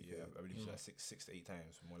higher in the UK. Yeah, I believe it's like 6 to 8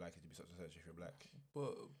 times more likely to be such and such if you're black.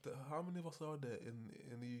 But how many of us are there in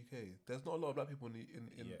the UK? There's not a lot of black people in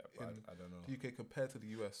I don't know. the UK compared to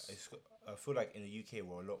the US. I feel like in the UK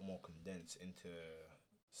we're a lot more condensed into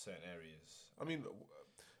certain areas. I mean,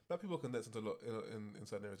 black people are condensed into a lot in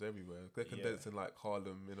certain areas everywhere. They're condensed in like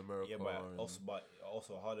Harlem in America. Yeah, but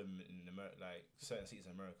also Harlem in America, like certain cities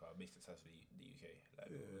in America are based successfully the UK.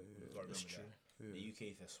 Like, we've got to That's remember true. that. The UK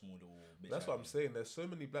is a small little bitch. That's what I'm saying. There's so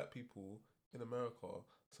many black people in America,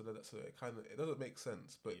 so it doesn't make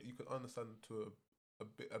sense. But you can understand to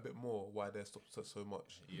a bit more why they're stopped so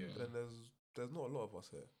much. Yeah. But then there's not a lot of us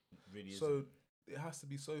here. Really So it has to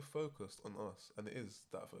be so focused on us, and it is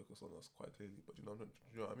that focused on us quite clearly. But you know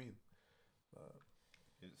what I mean?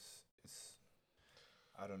 it's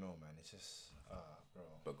I don't know, man. It's just bro.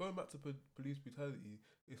 But going back to police brutality,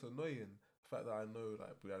 it's annoying the fact that I know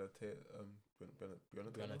like Breonna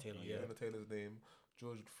Taylor's name,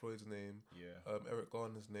 George Floyd's name, Eric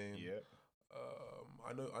Garner's name. Yeah.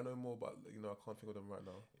 I know more, but I can't think of them right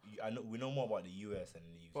now. We know more about the US than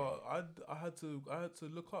the UK. But I had to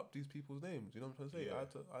look up these people's names. You know what I'm trying to say? Yeah.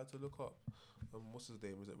 I had to look up. What's his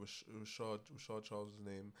name? Is it Rashad Charles'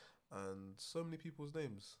 name? And so many people's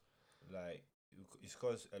names. Like, it's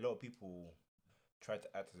because a lot of people try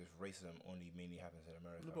to act as if racism only mainly happens in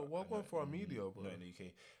America. No, but what one for our media, bro? Not in the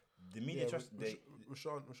UK. The media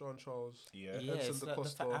Rashawn Charles. Yeah. It's the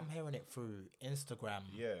fact I'm hearing it through Instagram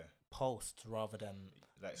posts rather than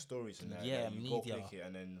like stories and that. Yeah, like you media. go click it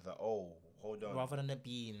and then it's like, oh, hold on. Rather than it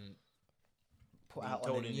being put Being out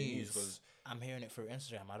told on the in the news, news. 'cause I'm hearing it through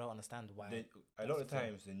Instagram. I don't understand why. A lot of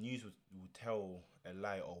times the news would tell a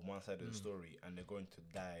lie on one side of the story, and they're going to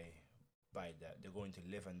die by that. They're going to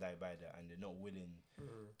live and die by that, and they're not willing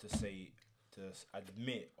to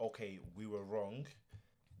admit, okay, we were wrong.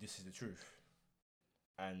 This is the truth,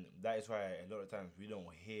 and that is why a lot of times we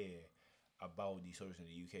don't hear about these stories in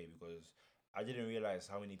the UK because I didn't realize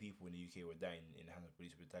how many people in the UK were dying in the hands of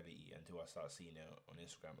police brutality until I started seeing it on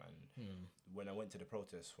Instagram. And when I went to the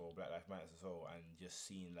protests for Black Lives Matter as well, and just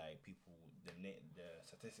seeing like people, the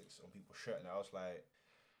statistics on people's shirt, and I was like,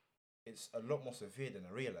 it's a lot more severe than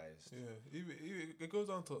I realized. Yeah, even it goes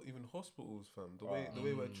down to even hospitals, fam. The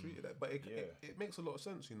way we're treated, but it makes a lot of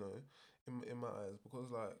sense, you know, in my eyes,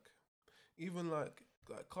 because like even like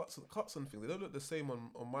cuts and things, they don't look the same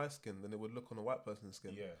on my skin than they would look on a white person's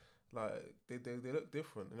skin. Yeah. Like they look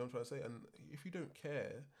different, you know what I'm trying to say? And if you don't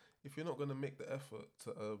care, if you're not gonna make the effort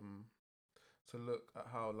to look at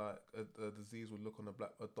how like a disease would look on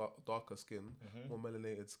darker skin, more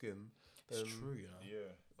melanated skin, then It's true, you know.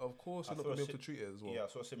 Yeah. of course you're not gonna be able to treat it as well. Yeah, I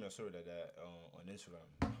saw a similar story like that on Instagram.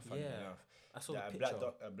 Funny enough. I saw That the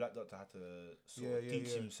picture. a black doctor had to sort of teach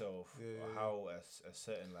himself how a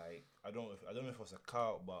certain like I don't know if it was a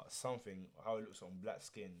car but something how it looks on black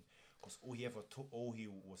skin, because all he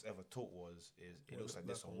was ever taught was it looks like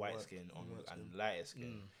this on white skin and lighter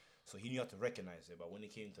skin. So he knew how to recognize it, but when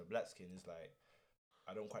it came to black skin, it's like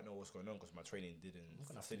I don't quite know what's going on because my training didn't I'm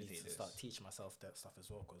gonna facilitate this. start teaching myself that stuff as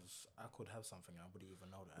well, because I could have something I wouldn't even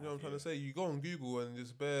know that. You know what I'm trying to say? You go on Google and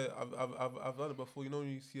just I've done it before. You know when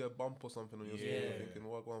you see a bump or something on your skin, you're thinking,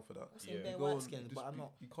 "What going for that?" I'm saying You they're go white on, skins, just but I'm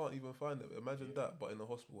not. You can't even find it. Imagine that, but in a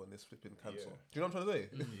hospital and there's flipping cancer. Do you know what I'm trying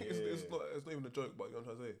to say? It's not even a joke, but you know what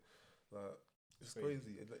I'm trying to say. Like it's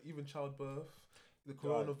crazy. Like, even childbirth, the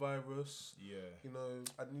coronavirus. Yeah. You know,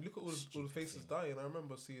 and you look at all the faces dying. I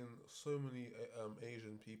remember seeing so many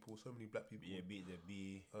Asian people, so many black people. Yeah, beat the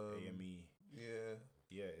B, AME.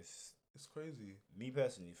 Yeah, It's it's crazy. me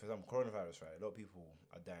personally, for some coronavirus, right? A lot of people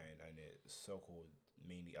are dying, and it's so-called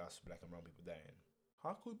mainly us black and brown people dying.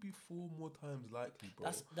 How could it be 4 more times likely, bro?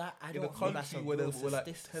 That's that. I in a don't think that's a country where real there's like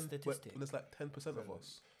 10, statistic. when there's like 10% of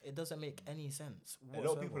us. It doesn't make any sense. A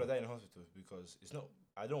lot of people are dying in hospitals because it's not.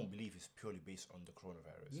 I don't believe it's purely based on the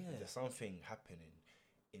coronavirus. Yeah. There's something happening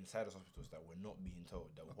inside the hospitals that we're not being told.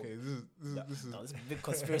 That Okay, this is No, it's a big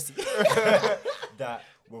conspiracy. that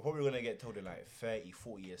we're probably gonna get told in like 30,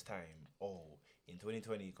 40 years time. Oh, in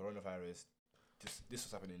 2020, coronavirus. This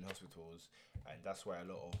was happening in hospitals, and that's why a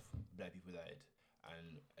lot of black people died,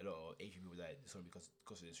 and a lot of Asian people died. It's only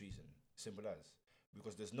because of this reason. Simple as.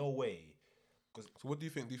 Because there's no way. So what do you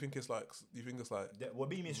think? Do you think it's like That we're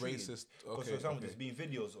being mistreated. racist? Because Okay, for example, okay. there's been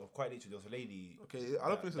videos of quite literally there was a lady. Okay, I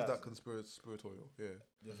don't think it's that that's- conspiratorial. Yeah.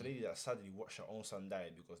 There's a lady that sadly watched her own son die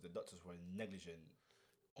because the doctors were negligent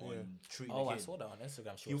on treating Oh, the I kid. saw that on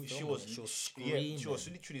Instagram. She was screaming. she was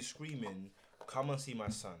literally screaming, "Come and see my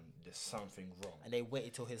son. There's something wrong." And they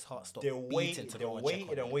waited till his heart stopped They beating to go and check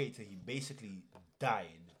on him. waited till he basically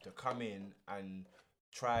died to come in and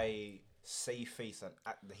try save face and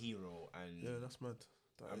act the hero and Yeah, that's mad.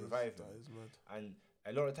 That And is revive him. That is mad. And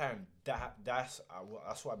a lot of the time that's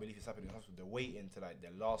what I believe is happening in hospital. They're waiting to like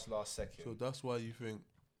the last second. So that's why you think.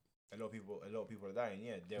 A lot of people are dying.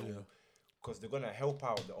 Yeah, Yeah. because they're gonna help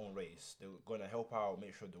out their own race. They're gonna help out,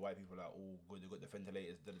 make sure the white people are all good. They got the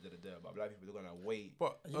ventilators, But black people, they're gonna wait.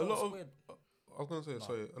 But You a know lot what's of. weird? I was gonna say,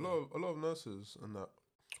 sorry. A lot of nurses and that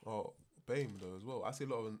are BAME though as well. I see a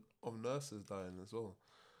lot of nurses dying as well.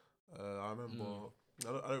 I remember.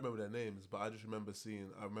 I don't remember their names, but I just remember seeing.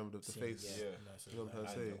 I remember the face. Yeah. You know what I'm trying to And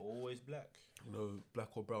say? they're always black. You know,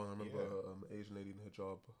 black or brown. I remember Asian lady in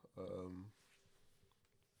hijab.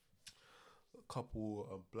 A couple,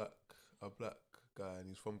 a black guy, and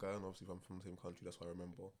he's from Guyana. Obviously, I'm from the same country. That's why I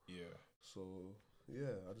remember. Yeah. So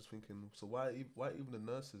yeah, I just thinking. So why even the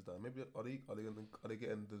nurses die? Maybe are they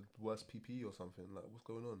getting the worst PPE or something? Like what's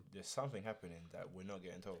going on? There's something happening that we're not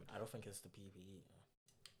getting told. I don't think it's the PPE.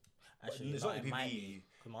 But Actually, it's no, not the it might PPE. be,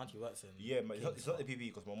 'cause my auntie works in. Yeah, but it's not the Kingston.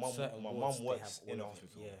 PPE because my Certain mum wards, they works have in a all of it,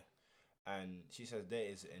 hospital. Yeah. And she says there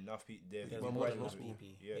is enough people. There's more more than than enough enough people.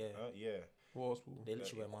 PP. Yeah, Yeah. yeah. What hospital? They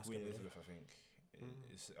literally wear masks Queen every day. Elizabeth, I think.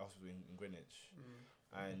 It's a hospital in Greenwich.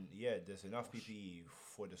 And yeah, there's enough PPE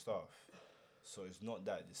for the staff. So it's not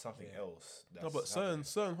that, there's something else. That's No, but happening.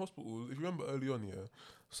 certain hospitals, if you remember early on, yeah,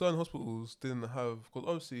 certain hospitals didn't have, because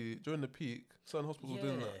obviously during the peak, certain hospitals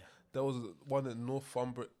didn't. There was one in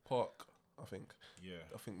Northumbric Park, I think. Yeah.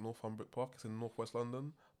 I think Northumbric Park. It's in northwest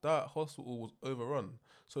London. That hospital was overrun.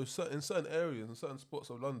 So in certain areas, in certain spots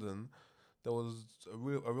of London, there was a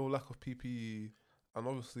real lack of PPE, and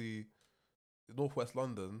obviously. Northwest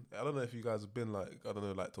London. I don't know if you guys have been like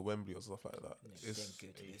to Wembley or stuff like that. It's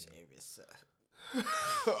good to this area, sir.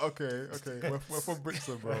 okay. We're from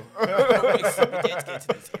Brixton, bro. We did get to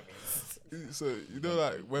these areas. So you know,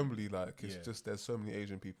 like Wembley, like it's Yeah. just there's so many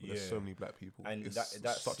Asian people, there's so Yeah. many black people, And it's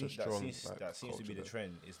that such a seems, strong that seems to be the culture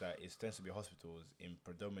trend. Is that it tends to be hospitals in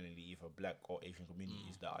predominantly either black or Asian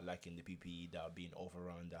communities that are lacking the PPE, that are being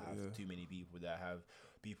overrun, that have Yeah. too many people, that have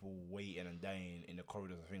people waiting and dying in the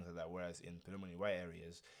corridors and things like that. Whereas in predominantly white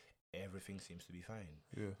areas, everything seems to be fine.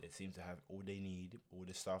 there. They seem to have all they need, all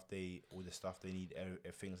the stuff they need,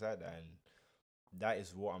 things like that. And that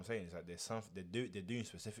is what I'm saying. Is that there's some they're doing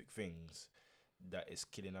specific things that is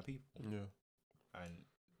killing our people, Yeah, yeah. and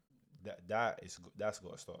that's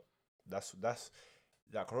got to stop. That's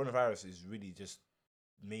that coronavirus is really just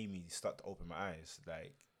made me start to open my eyes.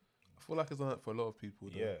 Like, I feel like it's done that for a lot of people.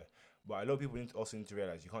 Though. yeah, but a lot of people also need to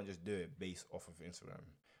realize you can't just do it based off of Instagram,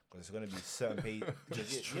 because there's going to be certain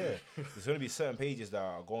pages. There's going to be certain pages that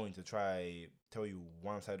are going to try tell you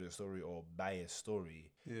one side of the story or bias story,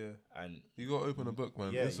 Yeah, and you gotta open a book,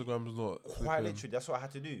 man. Yeah, Instagram's not quite flipping- literally that's what I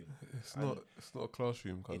had to do. It's and not a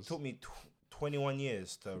classroom. Cause It took me 21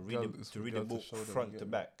 years to read it's to for read the girls to book show them front to again.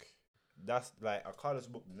 back. That's like Akala's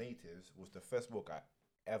book Natives was the first book I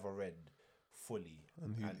ever read fully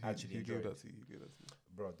and and actually he gave enjoyed. that to you. He gave that to you.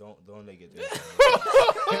 Bro, don't let it do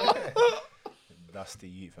it. That's the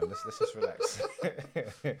youth, and let's just relax.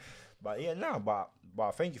 But yeah, no, but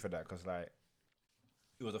thank you for that, because like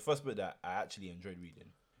it was the first book that I actually enjoyed reading,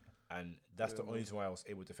 and that's the Yeah, only reason why I was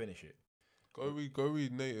able to finish it. Go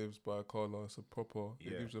read Natives by Carla. It's a proper.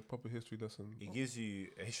 Yeah. It gives you a proper history lesson. It gives you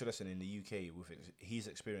a history lesson in the UK with his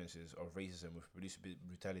experiences of racism, with police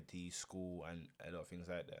brutality, school, and a lot of things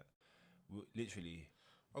like that. Literally,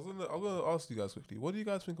 I was gonna ask you guys quickly. What do you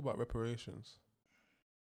guys think about reparations?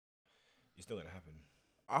 it's not gonna happen.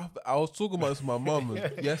 I was talking about this with my mum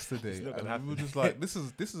yesterday, It's not and gonna we were happen. just like, "This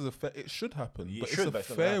is a it should happen, It but should, it's but a it's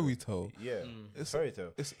not gonna fairy happen. tale. Yeah, It's fairy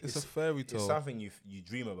tale. It's a fairy It's tale, something you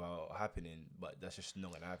dream about happening, but that's just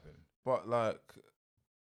not gonna happen. but like,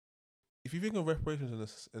 if you think of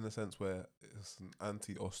reparations in a sense where it's an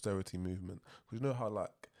anti-austerity movement, because you know how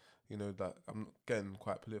like, you know, that I'm getting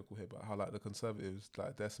quite political here, but how like the Conservatives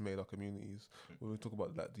like decimate our communities when we talk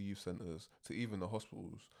about like the youth centres to even the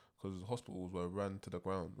hospitals, because the hospitals were ran into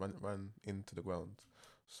the ground.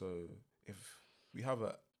 So if we have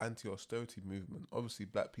an anti-austerity movement, obviously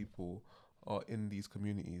black people are in these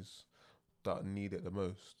communities that need it the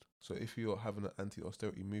most. So if you're having an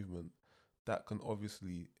anti-austerity movement, that can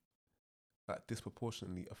obviously like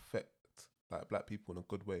disproportionately affect like black people in a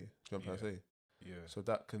good way. Do you know what I'm trying to say? Yeah, So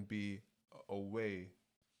that can be a way,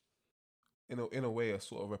 in a way, a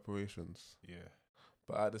sort of reparations. yeah,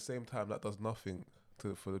 But at the same time, that does nothing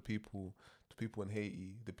for the people in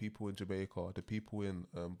Haiti, the people in Jamaica, the people in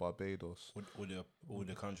Barbados. all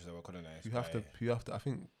the countries that were colonized. You have to. I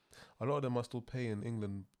think a lot of them are still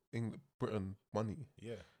paying Britain money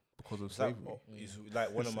Yeah. because of It's like, slavery. it's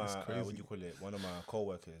like one of my It's what crazy. do you call it? One of my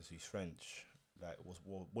co-workers, he's French, like was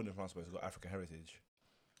born in France, but he's got African heritage.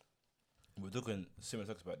 We're talking. Simon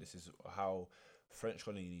talks about this, is how French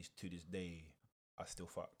colonies to this day are still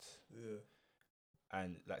fucked, Yeah,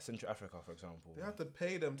 and like Central Africa, for example. they had to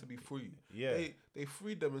pay them to be free. Yeah, They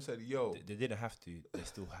freed them and said, "Yo, they didn't have to. They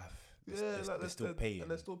still have. They're still they're- paying. and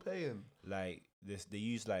they're still paying." Like this, they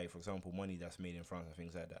use like, for example, money that's made in France and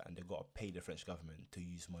things like that, and they got to pay the French government to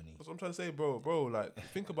use money. That's what I'm trying to say, bro. Like,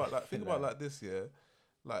 think about like this, yeah.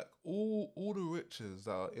 Like all the riches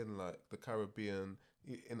that are in like the Caribbean,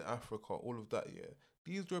 in Africa, all of that, yeah.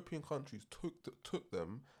 These European countries took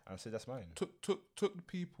them, And I said that's mine. took the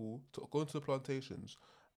people to go into the plantations,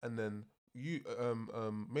 and then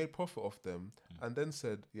made profit off them, and then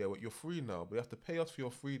said, "Yeah, well, you're free now, but you have to pay us for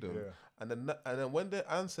your freedom." Yeah. And then when their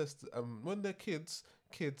ancestors, when their kids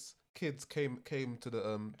came to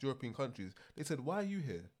the European countries, they said, "Why are you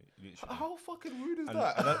here?" Literally. How fucking rude is And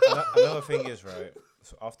that? another thing is, right,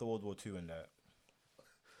 so after World War II and that,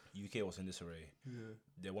 UK was in disarray. Yeah.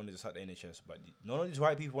 They wanted to start the NHS, but none of these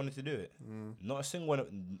white people wanted to do it. Not a single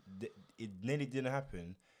one. It nearly didn't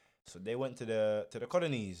happen. So they went to the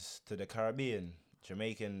colonies, to the Caribbean,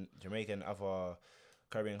 Jamaican, other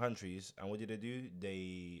Caribbean countries, and what did they do?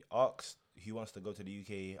 They asked who wants to go to the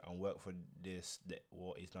UK and work for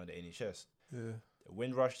what is now the NHS. Yeah. The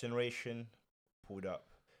Windrush generation pulled up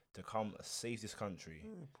to come save this country.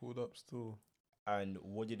 Pulled up still. And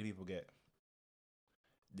what did the people get?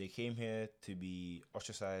 They came here to be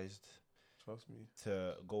ostracized, Trust me.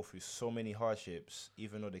 to go through so many hardships,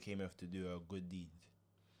 even though they came here to do a good deed.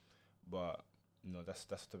 But that's a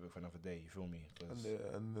topic for another day. You feel me? 'Cause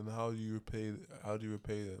And then how do you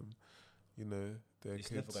repay them? You know, their it's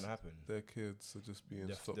kids. never gonna happen. Their kids are just being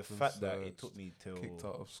stopped The and fact that it searched, took me till kicked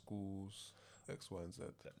out of schools, X, Y, and Z.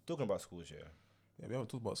 talking about schools, yeah. Yeah, we haven't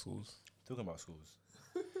talked about schools. Talking about schools.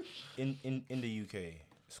 in the UK,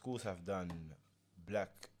 schools have done black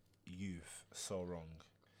youth so wrong.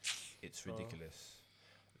 It's ridiculous.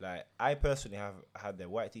 Like, I personally have had the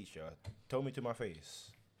white teacher tell me to my face.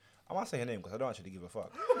 I won't say her name because I don't actually give a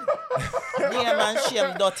fuck. Yeah, man, she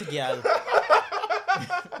am dirty girl. Do you know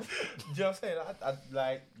what I'm saying? I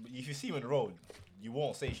like, if you see me on the road, you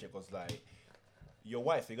won't say shit because, like, your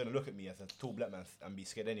wife, you're going to look at me as a tall black man and be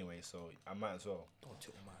scared anyway, so I might as well. Oh,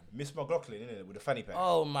 too, man. Miss McLaughlin, innit, with a fanny pack.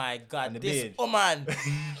 Oh my God, And the this beard. woman.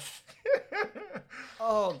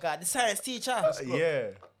 Oh God, the science teacher. Yeah.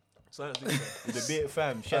 Science teacher. With the beard,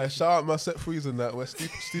 fam. She had Shout out my set freeze and that. We're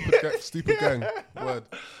stupid gang. Word.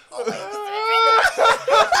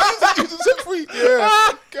 Set free. Yeah.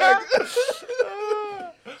 Gang.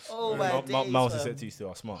 Oh my days, Mouse fam. said to you still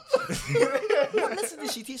are smart. What lesson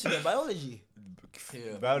did she teach you then? Biology?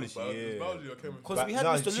 Yeah. Biology, yeah. Biology or chemistry. Because we had No,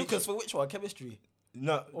 Mr. she- Lucas for which one? Chemistry?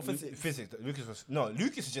 No, Or physics? Physics. Lucas is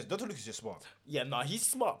just, Dr. Lucas is just smart. Yeah, no, he's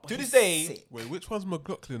smart. but To he's this day- sick. Wait, which one's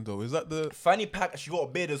McLaughlin though? Is that the? Fanny pack, she got a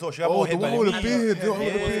beard as well. She got Oh, more the head one than with the me. beard. The one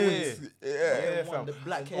with the Yeah. beard. Yeah. Yeah, The one fam. with the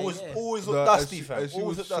black hair, Always, yeah. always Nah, look and dusty, she- fam. and she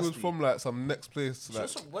Always was look dusty. from like some next place, She like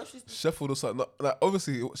was from- where she's- Sheffield or something. Like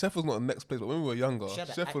obviously Sheffield's not the next place, but when we were younger, She had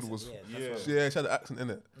an Sheffield accent, was. yeah, Yeah. that's Yeah, she had an accent in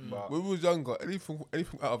it. But- When we was younger, anything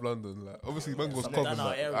out of London, like obviously man was something common. down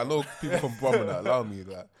our Like, area. I know people from Bromley that allow me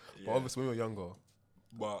that, Yeah. but obviously when we were younger.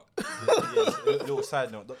 But Yeah, little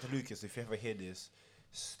side note, Dr. Lucas, if you ever hear this,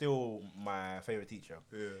 still my favourite teacher.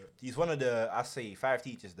 yeah, He's one of the, I say, 5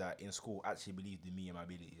 teachers that in school actually believed in me and my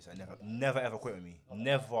abilities and never ever quit with me.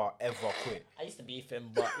 Never ever quit. I used to beef him,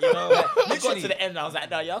 but you know, like, we got Literally. to the end. I was like,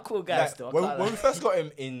 "No, you're cool guys." Like, Still, I when can't we lie. first got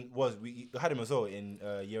him in, we had him as well in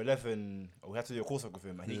year 11. We had to do a coursework with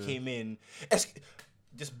him, and he came in,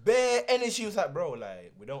 just bare energy. He was like, bro,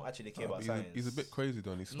 like, we don't actually care about science. he's a bit crazy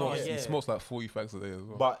though. And he smokes. yeah. He smokes like 40 fags a day as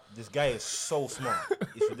well. But this guy is so smart.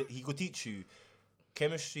 He could teach you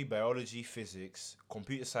chemistry, biology, physics,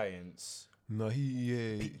 computer science, no,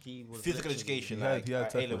 He was physical literally- education. he had- Like, he had at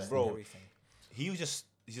tech A-level, lessons bro. Everything. He's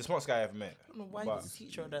the smartest guy I ever met. I don't know why But he was a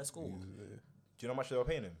teacher at that school. do you know how much they were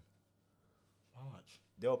paying him? How much?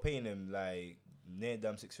 They were paying him like near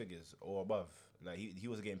damn 6 figures or above. Like he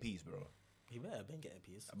was getting P's, bro. He better have been getting a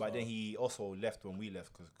piece. But then he also left when we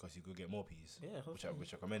left because he could get more P's. Yeah,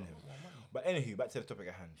 which I commend him. But anywho, back to the topic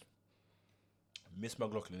at hand. Miss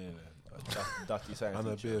McLaughlin, dirty science and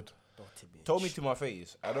a teacher, beard. Dirty bitch. told me to my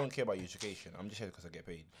face, I don't care about your education. I'm just here because I get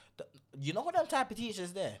paid. You know what them type of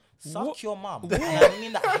teachers there? Suck What? your mum. And I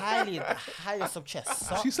mean that highest of chest.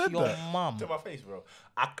 Suck She said your that? mum. To my face, bro.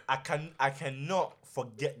 I cannot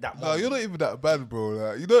forget that Nah, moment. you're not even that bad, bro.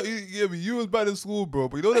 Like, you was bad in school, bro.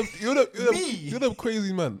 But Me? you know them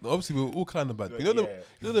crazy man. Obviously, we were all kind of bad. But you know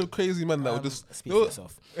Yeah. them crazy man that would just. Speak You know, for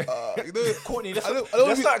yourself. you know, Courtney, let's, I don't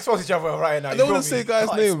let's mean- not expose each other right now. I you don't feel want to say me? guys'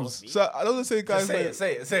 Can't names. expose me. So I don't want to say guys' Say names.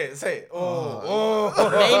 it, say it. Oh.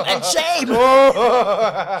 Name and shame.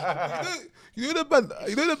 You know the man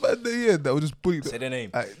that would just bully. Say the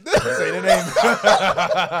name. Aight. Say the name.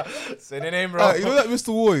 Say the name, bro. Aight, you know that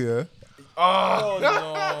Mr. War, yeah? Oh no.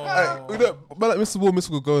 Aight, you know, man like Mr. War, Mr.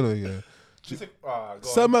 Gogono, yeah? Go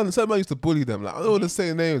Certain man used to bully them. Like, I don't want to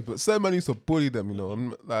say names, but certain man used to bully them, you know?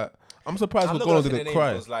 I'm surprised I'm not Gogono gonna say the didn't name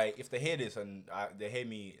cry. because, like, if they hear this and they hear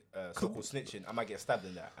me so-called snitching, I might get stabbed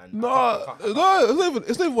in that. And No, I can't-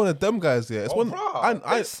 it's not even one of them guys, yeah. It's Oh, one. bro,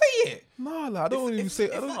 I say it. nah, like, I don't even say.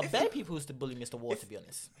 I don't. Not bad people used to bully Mr. War, to be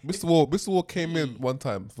honest. Mr. War came in one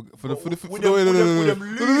time for the With them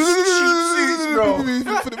loose cheap suits, bro.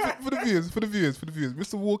 for the viewers.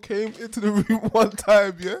 Mr. War came into the room one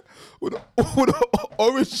time, yeah, with an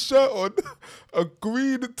orange shirt on, a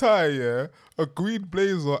green tie, yeah, a green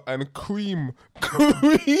blazer, and cream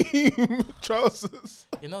trousers.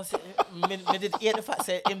 You know, me did hear the fact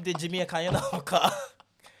say him did Jamaican, you know, because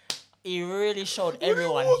he really showed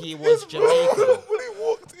everyone he was Jamaican. When he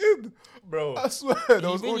walked in, Bro, I swear, there He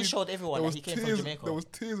was really only, showed everyone there that was he came from tears- Jamaica. There was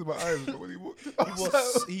tears in my eyes when he walked in.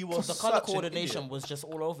 he was The color such an coordination idiot. was just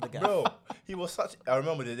all over the guy. Bro, he was such. I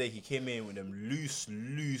remember the day he came in with them loose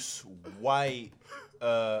white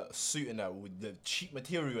suit and that with the cheap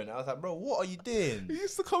material, and I was like, bro, what are you doing? He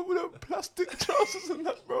used to come with them plastic trousers and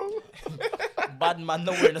that, bro. Bad man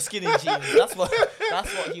not wearing a skinny jeans. That's what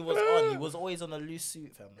he was on. He was always on a loose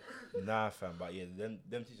suit, fam. Nah, fam, but yeah, them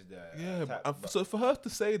teachers there. Yeah, type, but, but- so for her to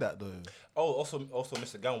say that though, also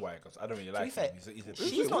Mr. Gunway, because I don't really like fair, him. He's a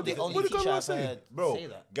She's not the only what did teacher Gunway I've say? heard bro. say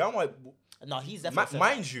that. Gunway, No, he's definitely said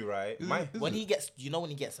mind you, right? when he gets, you know,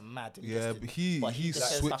 when he gets mad. and yeah, gets but he just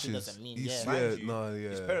says stuff he switches. doesn't mean. He's- Yeah. yeah, Mind you, no, yeah.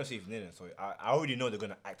 His parents even in it, so I already know they're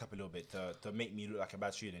gonna act up a little bit to make me look like a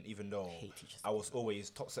bad student, even though hate teachers. I was always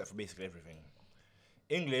top set for basically everything.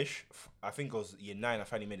 English, I think it was year 9, I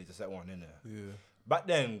finally made it to set 1, innit? Yeah. Back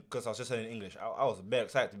then, because I was just learning English, I was very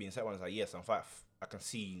excited to be in set 1. I was like, yes, I'm 5. I can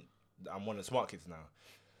see that I'm one of the smart kids now.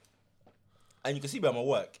 And you can see by my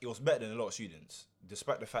work, it was better than a lot of students,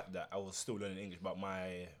 despite the fact that I was still learning English, but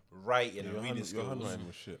my writing and reading Your skills... handwriting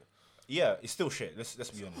was shit. Yeah, it's still shit. Let's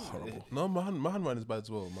be honest. Horrible. No, my handwriting is bad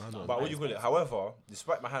as well. My handwriting. But what you call it? However,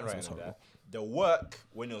 despite my handwriting and that, the work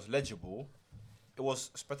when it was legible, it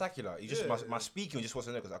was spectacular. It just my speaking just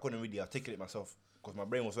wasn't there because I couldn't really articulate myself because my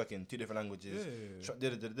brain was working in 2 different languages.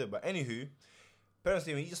 But anywho, parents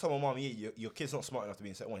say, when you just told my mom, yeah, your kid's not smart enough to be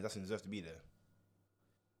in set 1. He doesn't deserve to be there.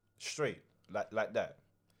 Straight like that.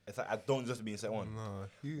 It's like I don't deserve to be in set 1. Nah,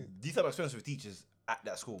 These type of experiences with teachers at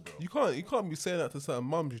that school, bro. you can't be saying that to certain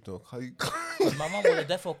mums, you know. My mum would have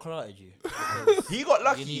definitely corrected you. He got You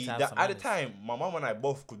lucky need to have that some at the manners. time, my mom and I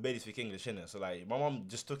both could barely speak English, innit? So, like, my mom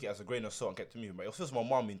just took it as a grain of salt and kept to me. But it was just my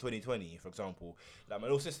mom in 2020, for example. Like, my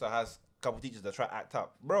little sister has a couple teachers that try to act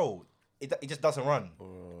up. Bro, it just doesn't run.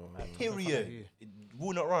 Period. It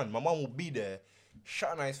will not run. My mom will be there,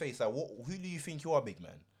 shutting at his face, like, who do you think you are, big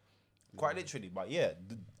man? Quite literally. But, yeah.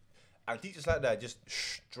 And teachers like that just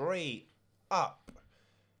straight up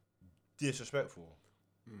disrespectful.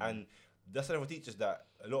 And that's the level of teachers that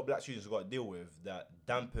a lot of black students got to deal with that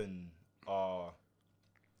dampen our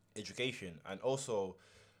education. And also,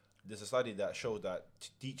 there's a study that showed that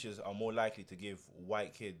teachers are more likely to give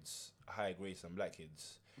white kids higher grades than black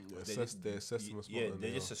kids. They assess them as Yeah, smarter they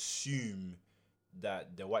than just assume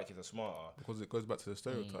that the white kids are smarter. because it goes back to the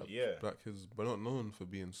stereotype. Yeah. Black kids, we're not known for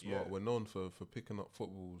being smart. Yeah. We're known for picking up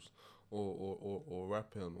footballs or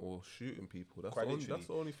rapping or shooting people. That's Quite the literally.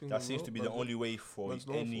 only thing. That we seems know. to be the only way for man's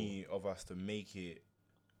known any of us to make it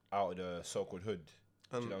out of the so-called hood.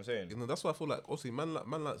 Do you know what I'm saying? You know, that's why I feel like obviously man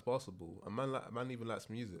likes basketball and man even likes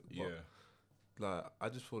music. But Yeah. like I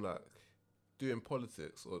just feel like doing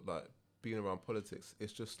politics or like being around politics,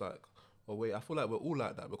 it's just like a way. I feel like we're all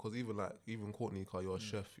like that because even Courtney, you're a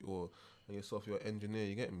chef, and yourself, you're an engineer.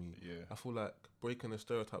 You get me? Yeah. I feel like breaking the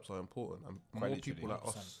stereotypes are important, and Quite more literally. people like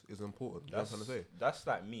us is important. You know what I'm trying to say? That's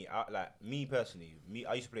like me. Me personally.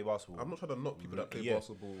 I used to play basketball. I'm not trying to knock people that play Yeah.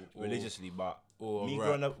 basketball or religiously, but or me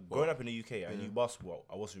rap, growing up in the UK, I knew basketball.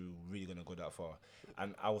 I wasn't really gonna go that far,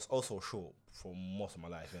 and I was also short for most of my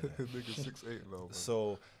life. innit? Nigga 6'8" now. Man.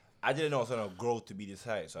 So I didn't know I was gonna grow to be this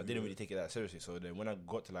height, so I didn't really take it that seriously. So then when I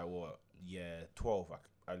got to 12,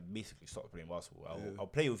 I basically stopped playing basketball. I'll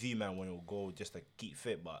play with you, man, when it will go just to keep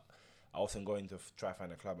fit, but I wasn't going to try to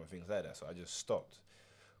find a club and things like that. So I just stopped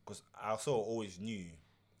because I also always knew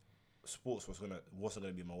sports wasn't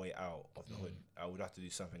gonna be my way out of the hood. I would have to do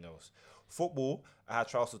something else. Football, I had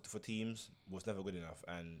trials for teams, was never good enough,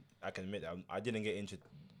 and I can admit that I didn't get injured.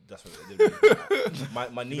 That's what it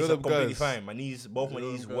did. My knees are completely fine. Both my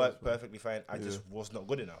knees work perfectly fine. I just was not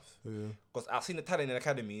good enough. Because I've seen the talent in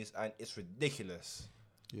academies, and it's ridiculous.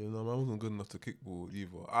 Yeah, no, man wasn't good enough to kickball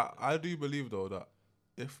either. I do believe though that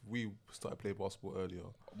if we started playing basketball earlier,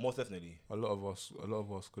 Most definitely. a lot of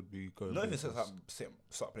us could be going. Not even places.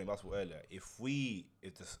 start playing basketball earlier. If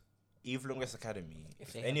this Evelyn West Academy,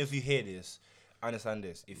 if they any of you hear this, understand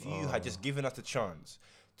this. If you had just given us the chance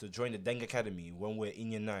to join the Deng Academy when we're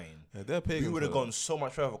in year 9, Yeah, they're paying. we would have gone so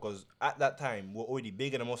much further because at that time we're already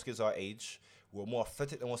bigger than most kids our age. We're more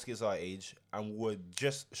athletic than most kids our age, and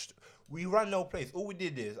we ran no place. All we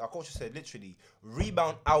did is our coach said literally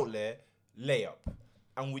rebound, outlet, layup,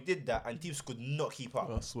 and we did that, and teams could not keep up.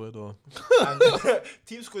 I swear down. And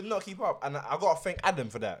teams could not keep up, and I gotta thank Adam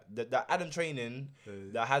for that. That Adam training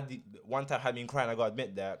that one time had me crying. I gotta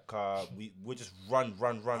admit that we just run.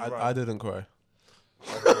 I didn't cry.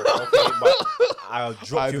 Okay, but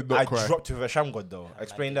I did not cry. dropped to Veshamgod though.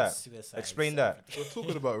 Explain that. Explain that. We're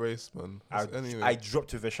talking about race, man. Anyway, I dropped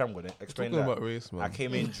to Veshamgod. Explain talking that. about race, man. I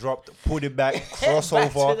came in, dropped, pulled it back, Back to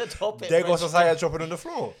crossover. the topic, There goes bro. Society dropping on the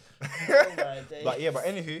floor. Oh my days. But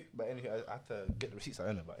anywho, I had to get the receipts out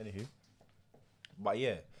of it. But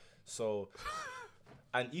yeah, so,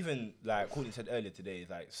 and even like Courtney said earlier today,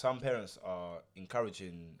 like some parents are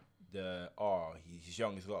encouraging he's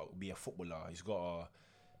young, he's got to be a footballer, he's got to,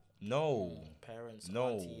 Parents,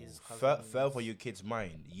 no, aunties, cousins. further your kid's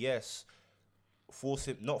mind. Yes,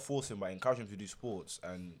 not force him, but encourage him to do sports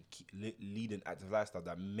and lead an active lifestyle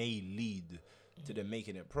that may lead to them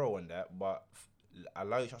making it pro and that, but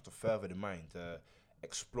allow yourself to further the mind to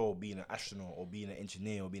explore being an astronaut or being an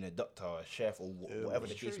engineer or being a doctor or a chef or whatever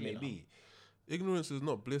the case may be. Ignorance is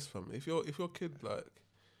not bliss, fam. If your kid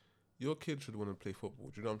your kid should want to play football.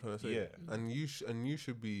 Do you know what I'm trying to say? Yeah. And you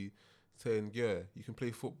should be saying, yeah, you can play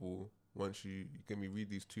football, once you get me read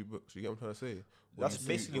these 2 books. You get what I'm trying to say? That's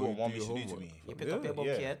basically what mom used to do to homework. me. You pick up your book,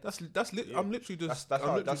 yeah. That's Yeah. I'm literally just That's I'm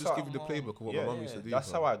how- literally that's just how- giving the playbook of what my mum used to do.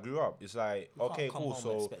 That's fam. how I grew up. It's like, You can't okay, come cool.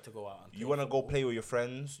 home and So expect to go out and you play want to go football. play with your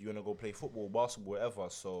friends, you want to go play football, basketball, whatever.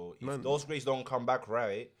 So if Man. those grades don't come back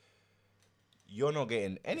right, you're not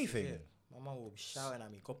getting anything. Yeah. My mum will be shouting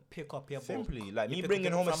at me, go pick up your book. Simply, like You me pick up bringing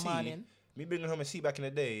your home book a from seat. morning. Me bringing home a seat back in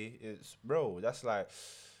the day, it's bro. That's like,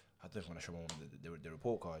 I don't want to show my mom the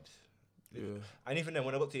report card. Yeah. And even then,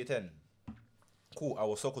 when I got to year 10, cool, I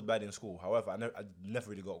was so-called bad in school. However, I never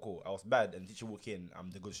really got caught. I was bad, and the teacher walked in, I'm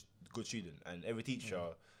the good student. And every teacher,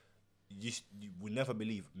 you would never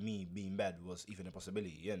believe me being bad was even a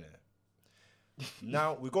possibility, you know.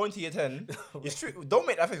 Now, we're going to year 10. It's true. Don't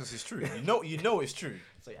make that face 'cause it's true. You know it's true.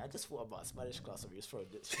 So yeah, I just thought about Spanish class of your throat.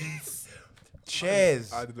 Yes,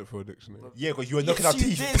 Chairs. I didn't throw a dictionary. Yeah, because you were knocking out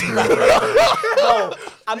you teeth. did. No,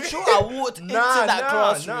 I'm sure I walked into that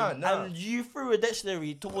classroom nah. and you threw a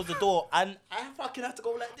dictionary towards the door and I fucking had to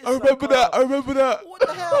go like this. I remember like, that. I remember that. What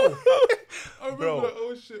the hell? I remember Bro. that.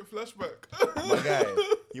 Oh shit! Flashback. My guy,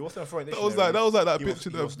 he wasn't throwing That was like that He was- picture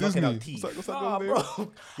he of was knocking Disney. out teeth. What's that Nah, guy's bro.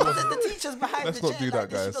 name? I said the teacher's behind Let's the not chair do that, like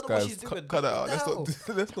this. She guys. don't know what she's Guys, doing. cut that out. What the Let's hell?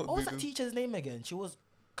 not. Let's not What was do the this. teacher's name again? She was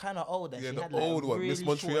kind of old and Yeah, she the had like old one, really Miss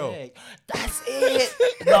short Montreal. hair. That's it.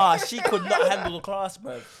 Nah, she could not handle the class,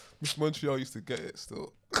 bro. Miss Montreal used to get it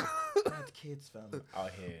still. Bad kids, fam.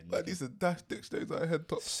 out here. Like these are dash dictionaries at head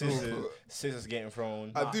top. Scissors getting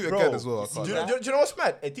thrown. I do it Bro, again as well. I see can't Do lie. you know what's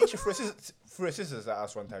mad? A teacher threw a scissors at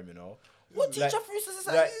us one time, you know. What teacher Like- threw scissors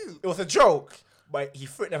Like, at you? it was a joke, but he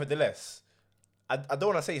threw it nevertheless. I don't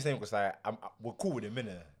want to say his name because like we're cool with him,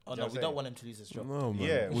 innit? Oh Do you know no, what we I'm don't saying? want him to lose his job. No man.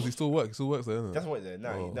 Yeah. Well, he still works. He still works there, isn't it? That's what it is.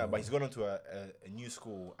 Oh. But he's gone on to a new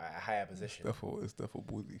school at a higher position. It's defo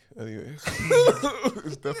Booty. Anyway,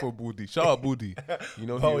 it's defo Booty. Shout out Booty. You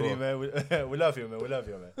know who Body, you are. man, we love you, man. We love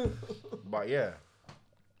you, man. But yeah,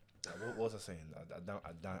 what was I saying?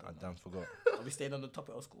 I damn forgot. Are we staying on the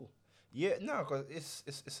topic of school? Yeah, no, because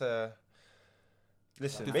it's a.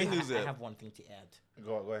 Listen, The I, thing basically, is I have one thing to add.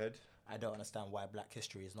 go ahead. I don't understand why Black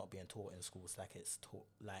history is not being taught in schools like it's taught,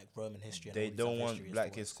 like Roman history. And They all these don't other want history is black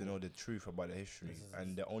taught in kids to school. know the truth about the history, This is-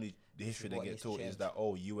 and the history they what get needs to taught is change.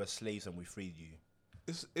 that you were slaves and we freed you.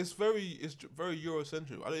 It's very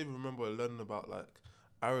Eurocentric. I don't even remember learning about like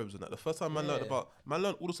Arabs and that. The first time I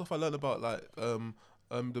learned all the stuff I learned about like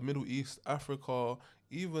the Middle East, Africa,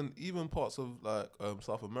 even parts of like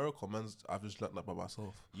South America. I've just learned that by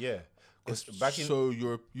myself. Yeah, because It's back in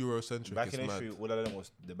Eurocentric. back it's in mad. history, all I learned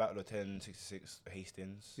was the Battle of 1066,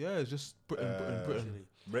 Hastings. Yeah, it's just Britain.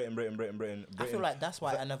 Britain. I feel like that's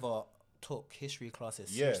why I never took history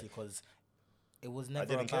classes Yeah. seriously because it was never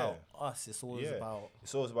didn't about us. It's always Yeah. about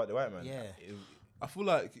It's always about the white man. Yeah. I feel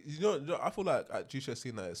like I feel like at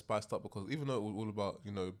GCSE that it's spiced up because even though it was all about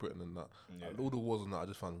Britain and that, Yeah. all the wars and that, I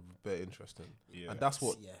just found very interesting. Yeah. And that's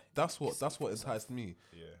what Yeah. enticed me.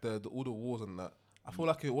 Yeah. All the wars and that. I feel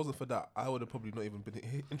like if it wasn't for that, I would have probably not even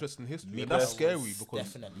been interested in history. Me And that's personally, scary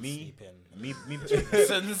because definitely me- sleeping. me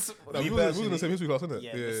Since like, we was in the same history class, isn't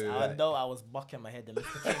it? yeah, I know I was bucking my head and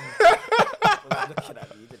Mr. King was looking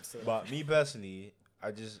at me. He didn't say But me personally,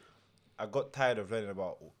 I got tired of learning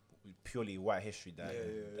about purely white history that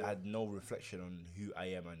had no reflection on who I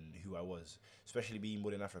am and who I was. Especially being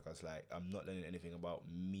born in Africa, it's like I'm not learning anything about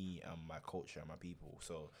me and my culture and my people.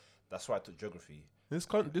 So that's why I took geography. This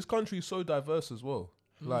country is so diverse as well.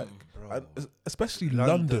 Like, bro. and especially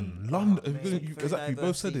London. London. Oh, man. You Very exactly, you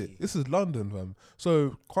both said diverse it. This is London, fam.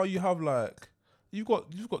 So can't you have like you've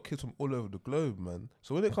got kids from all over the globe, man.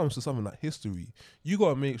 So when it comes to something like history, you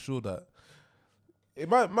gotta make sure that it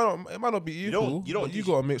might not be You don't- equal, you don't but you teach-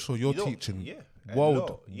 gotta make sure you're You don't- teaching yeah, a world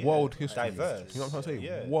lot, yeah, world history. diverse. You know what I'm trying to say?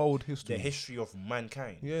 Yeah. World history. The history of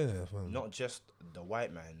mankind. Yeah, fam. Not just the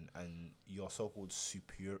white man and your so-called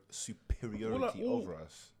superiority all- over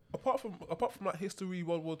us. Apart from like history,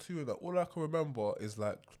 World War II, and that, all I can remember is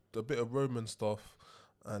like a bit of Roman stuff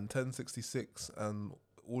and 1066 and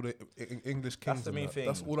all the English kings. That's the and main that. thing.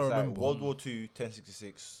 That's all I It's like remember. World War II,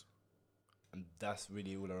 1066, and that's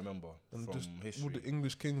really all I remember and from just all history. the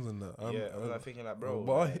English kings and that. Yeah, I was like thinking like, bro,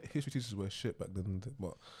 but our like, history teachers were shit back then. Didn't they?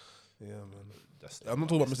 But yeah, man. that's I'm not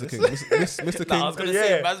talking about Mr. King. Mr. Nah, I was King. gonna Yeah,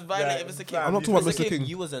 say, man's violating like, Mr. King. I'm not talking about Mr. Mr. King.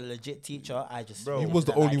 You was a legit teacher. I just Bro. He was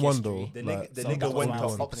the didn't only like one history. though. The Like, the so nigga that's went why I to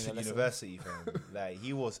was stopping Oxford the lesson. University, fam. Like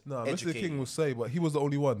he was No, Mr. educated. King was say, but he was the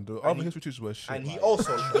only one. The other he- history teachers were shit. and he Like,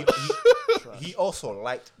 also he also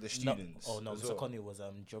liked the No, students. oh no, as Mr. well. Connie was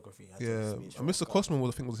geography. I had to yeah, speech and Mr. about- Cosman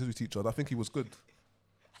was, I think, was a history teacher, and I think he was good.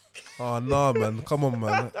 Oh nah, man, come on,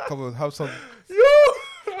 man, come on, have some.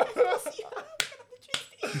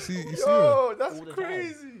 You see, Yo, that's All the time.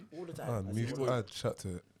 crazy. all the time. Man, As me, in, I'd chat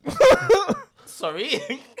to it. Sorry.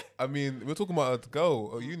 I mean, we're talking about a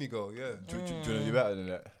girl, a uni girl, yeah. Do you want to do better than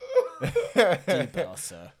that? Deep better,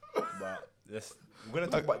 sir. But we're gonna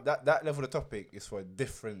talk about that level of topic is for a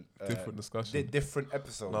different Discussion. different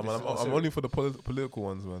episode. No, This man, is not I'm serious. only for the political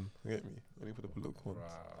ones, man. You get me? Only for the political ones.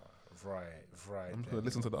 Right. I'm just gonna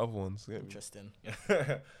listen to the other ones. You get me? Interesting.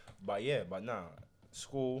 But now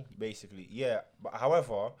school basically, yeah. But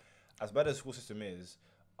however, as bad as the school system is,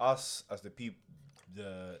 us as the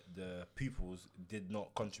pupils did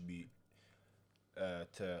not contribute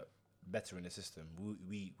to bettering the system.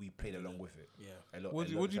 We played along with it. Yeah. What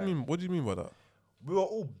do you mean? What do you mean by that? We were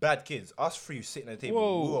all bad kids. Us three sitting at the table.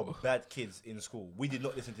 Whoa. We were bad kids in school. We did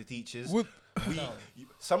not listen to teachers. What?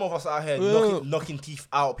 Some of us out here No. knocking teeth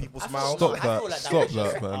out people's mouths. Stop I feel that. like Stop was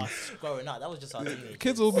that, just man. us growing up, that was just our teenage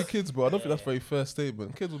Kids will be kids, bro. I don't think that's very fair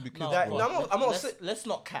statement. Kids will be kids. No, That- bro. no, I'm not let's, saying- let's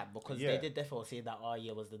not cap because Yeah. they did definitely say that our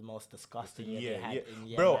year was the most disgusting year Yeah, they had yeah. in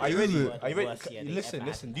year Bro, nine. are you Is ready? it? Are you ready? Worst year they Listen.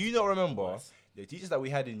 ever had. Do you not remember Worst. the teachers that we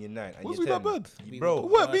had in year 9 and Was year we that 10? bad? We Bro, were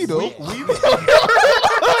What, me worst though? year.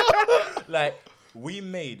 like we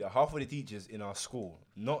made half of the teachers in our school,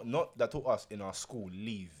 not that taught us in our school,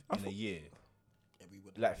 leave in a year. Yeah, we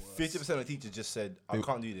were the Like worst. 50% of the teachers just said, "I They-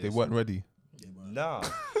 can't do this." They weren't ready. Nah,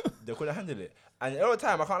 they couldn't handle it. And all the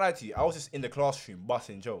time, I can't lie to you, I was just in the classroom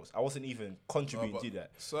busting jokes. I wasn't even contributing to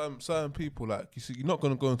that. Certain people, like you see, you're not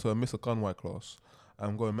gonna go into a Mr. Gunwhite class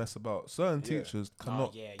and go and mess about. Certain Yeah. teachers Oh,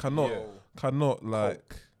 cannot, yeah, yeah. cannot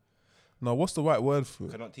like. No, what's the right word for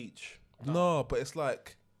it? Cannot teach. No, but it's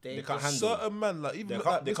like They just- can't handle. certain man, like even They like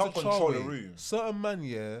can't- they Mr. can't control the Chawe, room. Certain man,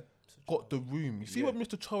 yeah, got the room. You see Yeah. when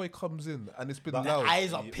Mr. Chawe comes in and it's been But- loud.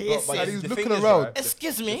 eyes are Yeah, piercing. And he's the looking thing is, around. right,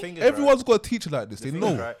 Excuse me? thing is, Everyone's got a teacher like this. the They thing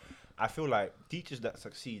know. is, right, I feel like teachers that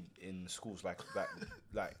succeed in schools like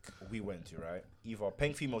we went to, right, either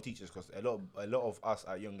paying female teachers, because a lot of us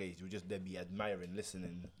at young age, we just then be admiring,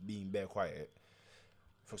 listening, being bare quiet.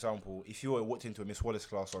 For example, if you were walked into a Miss Wallace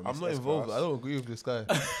class or a Miss I'm not S involved. class, I don't agree with this guy.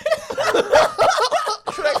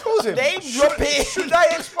 should I expose him? Name dropping. Should I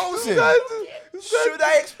expose him? Should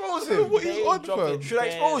I expose him? What is on, fam? Should I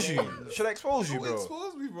expose you? Should I expose you, Don't bro?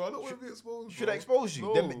 expose me, bro. I don't want to be exposed. Should bro. I expose you?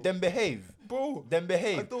 No. Then behave. bro? Then I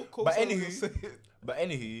behave. don't But co-sign what anywho, you're saying. But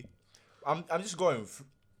anywho, I'm just going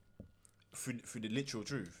through the literal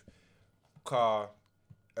truth. Cause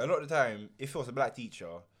a lot of the time, if it was a black teacher,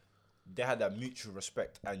 they had that mutual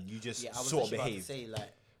respect, and you just Yeah, I was sort of actually about to behave. say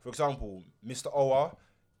like For example, Mr. Owa,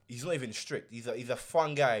 he's not even strict. He's a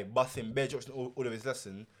fun guy, busting bare jokes in all of his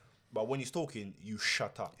lesson. But when he's talking, you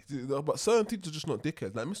shut up. But certain teachers are just not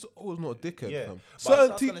dickheads. Like Mr. O is not a dickhead. Yeah. Fam. But Certain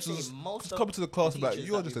I was gonna teachers say, most just of come to the class and be like, teachers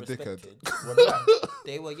you're that just a we dickhead.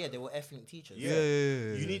 respected, they were ethnic teachers. Yeah, yeah,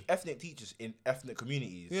 yeah. You need ethnic teachers in ethnic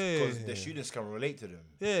communities Yeah, because yeah, the yeah. students can relate to them.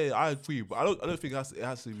 Yeah, I agree, but I don't think it has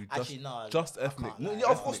to be just Actually, no, just I ethnic. can't No, lie. yeah,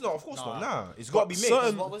 of course not. Of course Nah. not. Nah, it's got to be mixed.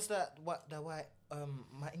 certain- What was that? What the white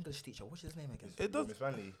my English teacher? What's his name again? It does. Miss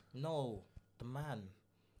Manley. No, the man.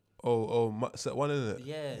 Set one in it.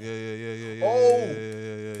 Yeah. Yeah. Oh!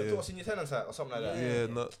 yeah. The taught us in your tenants hat or something like that. Yeah,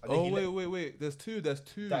 no. And then Oh he wait. There's two. Then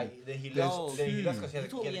he There's left. Then he two. left because he had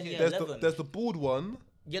He taught me in a year kid. There's 11. the bald one.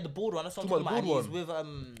 Yeah, the bald one. That's what I'm Talking talking about about. the And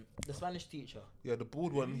bald he's with the Spanish teacher. Yeah, the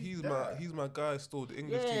bald one. He's my guy. Still the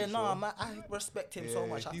English Yeah, teacher. no, man, I respect him so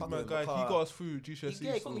much. I He's fuck my with him guy. He because got us through GCSE.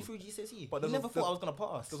 yeah, he got me so- through GCSE. But He there's never a- thought I was gonna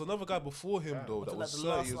pass. There's another guy before him though that Until, was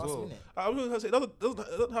like, the 30 as last well. minute. I was gonna say it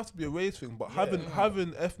doesn't have to be a race thing, but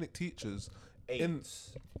having ethnic teachers in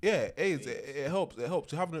AIDS. AIDS it helps. It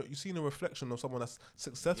helps. You've seen a reflection of someone that's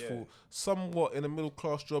successful, Yeah. somewhat in a middle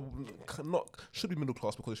class job. Should be middle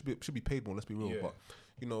class because it should be paid more. Let's be real, Yeah. but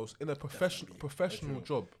in a professional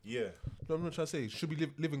job. Yeah. You know what I'm trying to say? Should be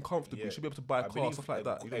living comfortably. Yeah. Should be able to buy a I car, believe stuff like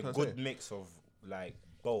that. You know A what I'm good trying to say? mix of like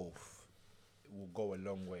both will go a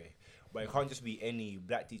long way. But it can't just be any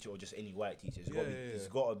black teacher or just any white teacher. It's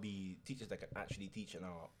got to be teachers that can actually teach and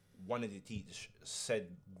are one of the teachers said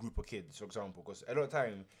group of kids, for example. Because a lot of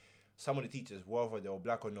time, some of the teachers, whether they were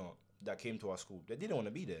black or not, that came to our school, they didn't want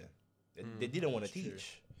to be there. They didn't want to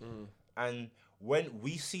teach. And when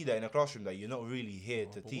we see that in a classroom that you're not really here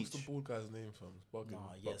to But teach, what's the bald guy's name, fam? It's bugging. Nah,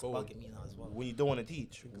 But yeah, it's go on. bugging me now as well. when you don't want to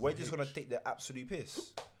teach, we're just going to take the absolute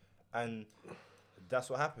piss. And that's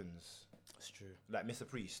what happens. It's true. Like Mr.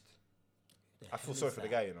 Priest. The I feel hell sorry is for the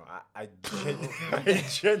that? guy, you know. I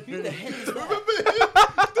genuinely. Who the hell is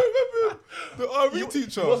that? The RE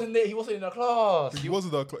teacher. He wasn't there. He wasn't in the class. He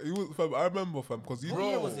wasn't our class. He was, fam, I remember, fam, because What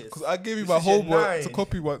year was this? Because I gave you This my is year homework to 9.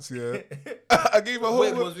 copy once, yeah. I gave you my Wait,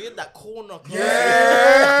 homework. was we in that corner?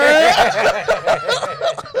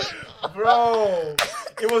 Bro,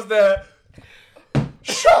 it was the.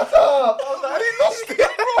 Shut up! I was like, He lost it,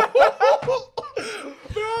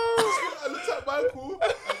 bro. I looked at Michael.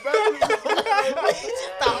 And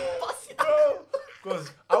Bro,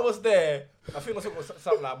 because I was there. I think I took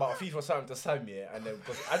something like about a FIFA or something to Sam, yeah, and then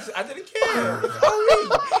because I didn't care. You know what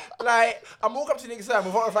I mean? Like I'm walking up to the exam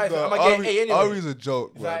without a fight. I'm gonna get A anyway. Ari's a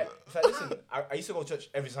joke, It's man. like, listen, I used to go to church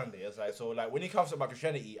every Sunday. It's like, so like when it comes to my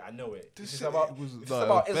Christianity, I know it. This It's shit about, was- it's no,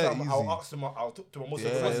 about it was very Islam. I'll easy. ask them, I'll talk to my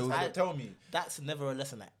Muslim Yeah, friends. it was- They'll tell me. That's never a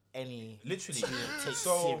lesson that any Literally. student takes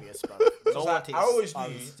So- serious, bro. So No it's one like, takes I always ours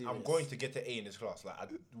knew serious. I'm going to get the A in this class. Like,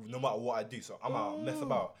 no matter what I do, so I'm out mess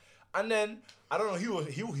about. And then I don't know who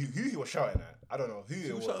he was shouting at. I don't know who He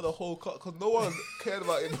it was was. shouting the whole cut because no one cared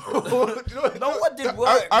about him. You know, No one did I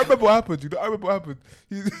work. remember what happened. I remember what happened.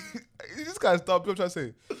 This guy's dumb. I'm trying to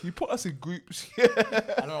say. He put us in groups. Yeah. I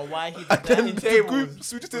don't know why he did And that. then in the tables.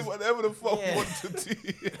 groups, we just did whatever the fuck Yeah. we wanted to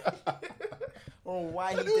do. Or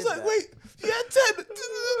why he And he was did like, that. wait, he had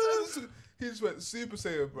 10. He just went Super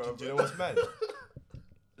Saiyan, bro. Do you know what's mad?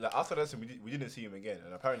 Like after that, we didn't see him again,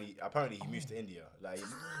 and apparently he moved to India. Like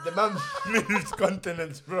the man moved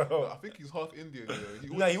continents, bro. I think he's half Indian, you know.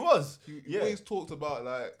 He Nah, he was. He Yeah. always talked about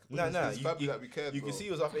like his family that we cared. You bro. can see he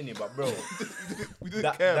was half Indian, but bro, we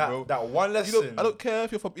didn't care, bro. That one You lesson. know, I don't care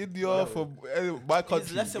if you're from India, No. from my country.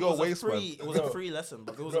 His lesson you're was a a waste, free. man. It was a free lesson,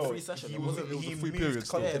 but it was Bro, a free session. he It wasn't. it was a he free moved period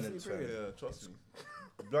still. continents, Yeah, free fam. period. Yeah, trust me.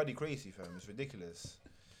 Bloody crazy, fam. It's ridiculous.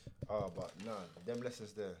 But nah, them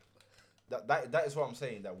lessons there. That is what I'm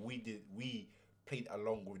saying. That we played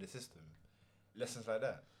along with the system. Lessons like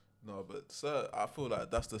that. No, but sir, I feel like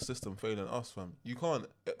that's the system failing us, fam. You can't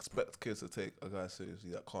expect kids to take a guy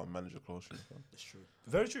seriously that can't manage a classroom, fam. It's true.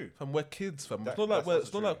 Very true. Fam, we're kids, fam. That- It's not like that's we're also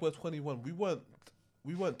it's not true. like we're 21.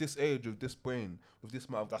 We weren't this age with this brain with this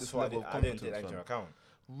amount of That's this why level of I didn't competence, take that into fam. account.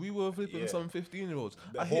 We were flipping Yeah. some 15-year-olds.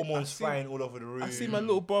 The hormones flying all over the room. I see my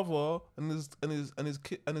little brother and his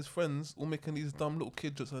kid and his friends all making these dumb little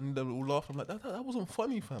kid jokes and them all laugh. I'm like, that wasn't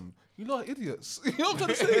funny, fam. You lot are idiots. You know what I'm trying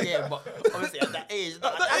to say? Yeah, but obviously at that age,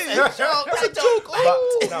 that's age, a joke. That's a joke.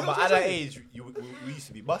 But at that age, we used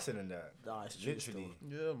to be busting in that. Nah, it's true Literally.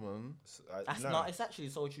 Yeah, man. So, That's nah. not. It's actually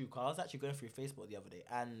so true. Cause I was actually going through Facebook the other day,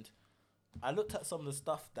 and I looked at some of the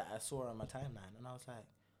stuff that I saw on my timeline, and I was like,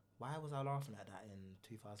 "Why was I laughing at that in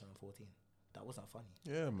 2014? That wasn't funny."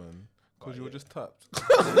 Yeah, man. Because Oh, you were yeah. just tapped.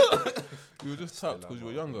 You were just tapped because you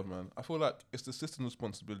were younger, man. I feel like it's the system's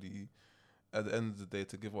responsibility at the end of the day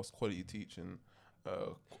to give us quality teaching.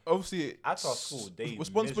 Obviously, At our school, they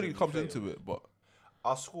responsibility comes miserably into failed. it, but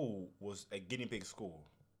Our school was a guinea pig school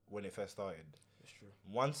when it first started. It's true.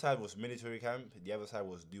 One side was military camp, the other side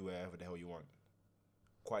was do whatever the hell you want.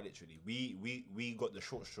 Quite literally, we got the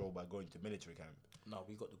short straw by going to military camp. No,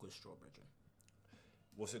 we got the good straw, brethren.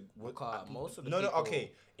 Was it? Because most of the no, people-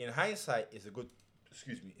 okay. In hindsight, it's a good.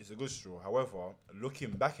 Excuse me, it's a good straw. However,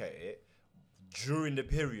 looking back at it, during the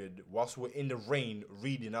period whilst we're in the rain,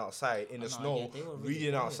 reading outside in the Oh, no, snow, yeah, they were really reading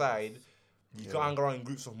brilliant. outside. You can't hang around in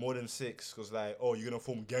groups of more than 6 because, like, oh, you're gonna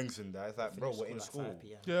form gangs and that. It's like, bro, we're in Like school. 5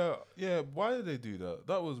 p.m. yeah. Why did they do that?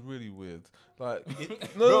 That was really weird. Like,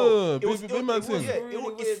 Bro, no. it was, Big it man was, thing. yeah, Really it was,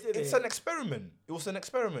 weird, it's, didn't it's it? an experiment. It was an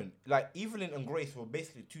experiment. Like Evelyn and Grace were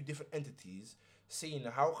basically two different entities, seeing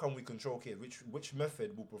how can we control kids, which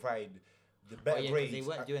method will provide the Oh, better yeah, 'cause grades. they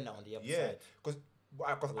weren't doing that on the other Yeah, side. because was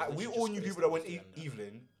we literally all just knew Grace people that went that was doing that.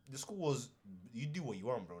 Evelyn. The school was you do what you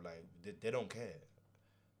want, bro. Like they don't care.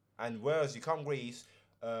 And whereas you come Grace,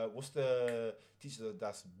 what's the teacher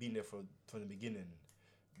that's been there from the beginning?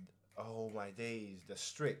 Oh my days, the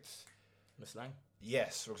strict. Miss Lang.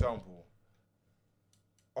 Yes, for example,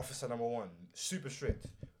 officer number 1, super strict.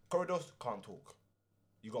 Corridors can't talk.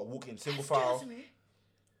 You got to walk in single file.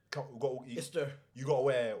 You got to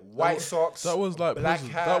wear white socks. That was like black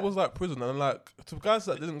prison. hat. That was like prison, and like to guys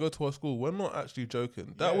that didn't go to our school, we're not actually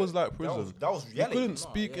joking. That Yeah, was like prison. That was You reality. couldn't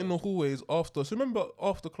speak in the hallways after. So remember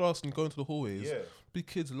after class and going to the hallways, Yeah. big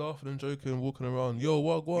kids laughing and joking, walking around. Yo,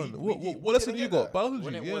 what one? we What lesson didn't you get got? that. Biology.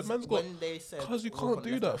 When it Yeah, was, man's got. when they said 'Cause you walk can't on the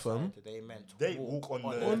do that, left-hand fam. side, They meant They walk on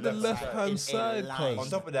On the left-hand in a side, line. On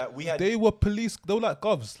top of that, we had. They were police. They were like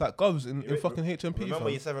govs in Re- fucking HMP. Remember fam.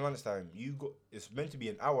 your 7 lunchtime. It's meant to be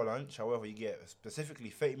an hour lunch. However, you get specifically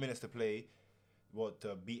 30 minutes to play,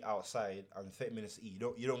 to be outside, and 30 minutes to eat.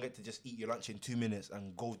 You don't get to just eat your lunch in 2 minutes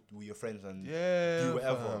and go with your friends and Yeah, do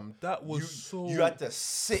whatever. fam. That was you had to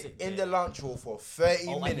sit in the lunch hall for 30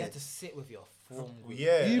 Oh, and you had minutes. to sit with your form. group.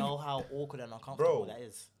 Yeah. You know how awkward and uncomfortable Bro. that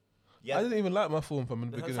is. Yeah, I didn't even like my form from the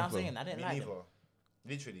That's beginning. what I'm fam. saying. I didn't me like neither. them.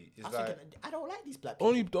 Literally, it's I'm like thinking, I don't like these black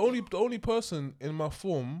people. The only person in my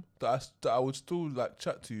form that I would still like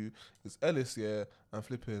chat to is Ellis, yeah, and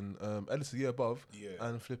flipping Ellis a year above, Yeah.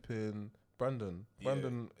 and flipping Brandon Yeah.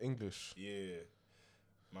 English. yeah.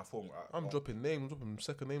 My form. I'm dropping names, dropping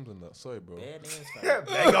second names on that. Sorry, bro. Bare names, fam.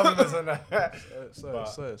 Bare governments on that.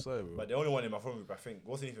 Sorry, bro. But the only one in my phone group, I think,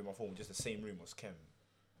 wasn't even in my phone, just the same room, was Kem.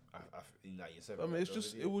 In that year 7. I mean, it's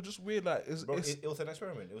just it was just weird. Like Bro, it was an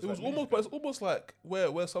experiment. It was almost, literally- but it's almost like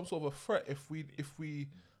we're some sort of a threat if we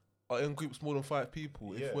are in groups more than 5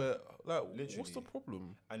 people. Yeah. If we're like, Literally. what's the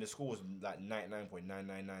problem? And the school was like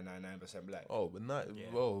 99.99999% black. Oh, but not Yeah.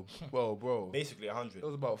 bro. Basically 100. There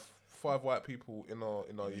was about 5 white people in our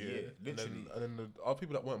year, literally. and then the other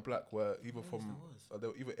people that weren't black were either There from was. they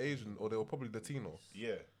were either Asian or they were probably Latino.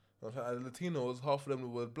 Yeah. And Latinos, half of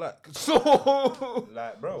them were black. So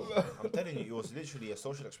Like, bro, I'm telling you, it was literally a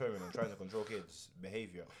social experiment on trying to control kids'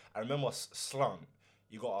 behavior. I remember slant.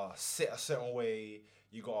 You gotta sit a certain way.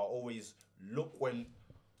 You gotta always look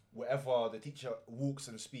wherever the teacher walks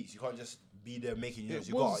and speaks. You can't just be there making noise.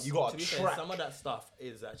 You was- gotta To be fair, track. some of that stuff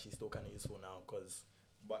is actually still kind of useful now because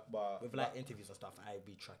But with like interviews and stuff, I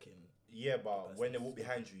be tracking. yeah, but when they walk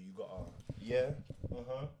behind you, you gotta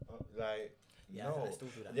like Yeah, no. I still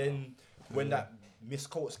do that Then when that Miss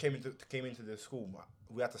Coates came into the school,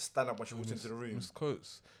 we had to stand up when she walked into the room. Miss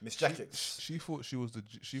Coates, Miss Jackets. she thought she was the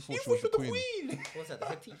She she was was the the queen. What was that? The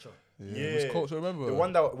head teacher. Yeah. Miss Coates, I remember The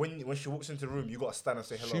one that when she walks into the room, you gotta stand and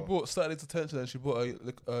say hello. she brought Saturday's attention and she brought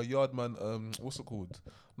a yard man. What's it called?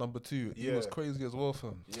 Number 2. He was Yeah. crazy as well,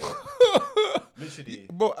 fam. Yeah. Literally.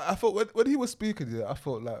 But I thought when he was speaking, yeah, I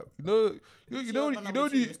felt like you know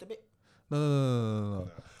Mr. Bit. no.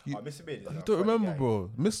 You, Mr. Beard is you a don't funny remember, guy. bro.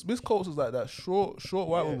 Miss Coates was like that short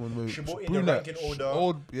white Yeah. woman. With She brought in brunette, the ranking order.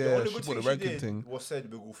 Old, The yeah, only she good brought the thing ranking she did thing. was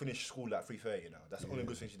said we will finish school at 3:30 now. That's the only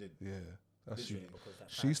good thing she did. Yeah, that's she. Literally. Because that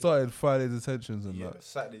She time- started Friday detentions and Yeah, that.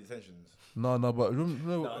 Saturday detentions. No, but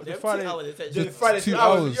No, the them Friday. 2 hours detention. The Friday 2 2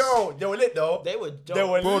 hours. hours. Yo, they were lit though. They were They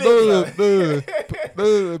were Bro, lit.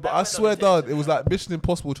 no, but I meant swear on the down, text. it was like Mission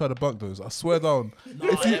Impossible trying to bunk those. I swear down. No,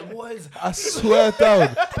 it was. I swear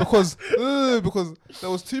down because there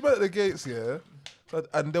was 2 men at the gates, yeah,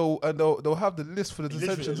 and they'll have the list for the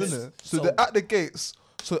Literally, detentions the in list. it. So So- they're at the gates.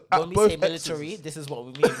 So When at we both say military, exits, this is what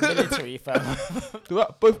we mean. Military, fam. they're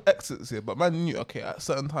at both exits here. But man knew, okay, at a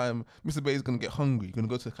certain time, Mr. Bay is gonna get hungry. Gonna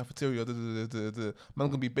go to the cafeteria. Man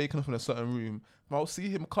gonna be baking up in a certain room. And I'll see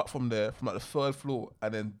him cut from there, from like the 3rd floor,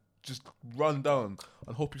 and then just run down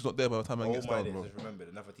and hope he's not there by the time man Oh gets my down, days, bro. I just remembered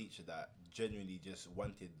another teacher that genuinely just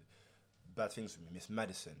wanted bad things from me. Miss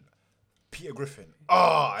Madison. Peter Griffin. Oh,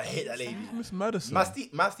 I hate that lady. Miss Madison.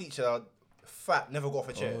 Maths teacher, fat, never got off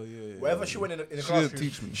a chair. Oh, yeah, Wherever yeah, she yeah. went in the She classroom, didn't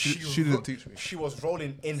teach me. She didn't teach me. She was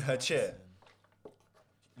rolling in her chair.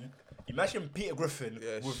 Imagine Peter Griffin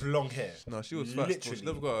Yeah, with long hair. No, she was fat. Literally. She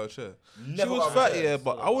never got out of her chair. She Never was got out of her fat, chair. yeah,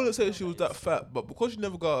 but I wouldn't say she was that fat. But because she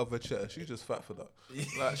never got out of her chair, she's just fat for that.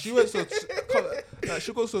 Like she went to, like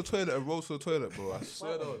she goes to the toilet and rolls to the toilet, bro. I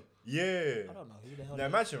swear to God. Yeah. I don't know who the hell. Now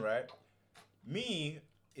imagine, right? Me,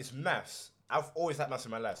 it's maths. I've always had maths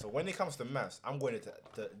in my life. So when it comes to maths, I'm going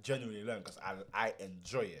to genuinely learn because I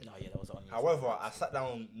enjoy it. No, yeah, that was on. However, I sat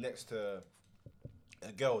down next to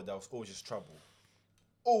a girl that was always just trouble.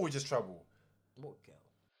 Always just trouble. What girl?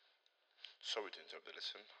 Sorry to interrupt the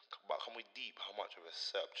listen, but can we deep how much of a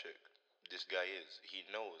setup chick this guy is? He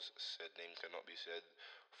knows said name cannot be said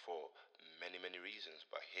for many, many reasons,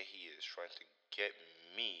 but here he is trying to get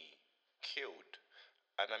me killed.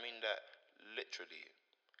 And I mean that literally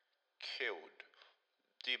killed.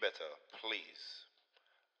 Do better, please.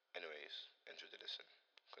 Anyways, enjoy the listen.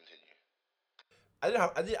 Continue.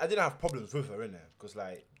 I didn't have problems with her in there because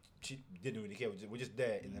like she didn't really care. We're just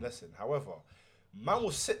there in the lesson. However, man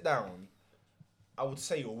will sit down. I would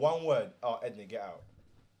say one word. Oh, Edna, get out.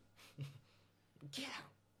 Get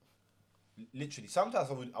out. Literally, sometimes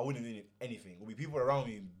I wouldn't do anything. There'll be people around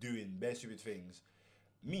me doing very stupid things.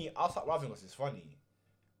 Me, I'll start laughing because it's funny.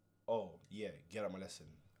 Oh yeah, get out my lesson.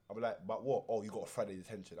 I'll be like, but what? Oh, you got a Friday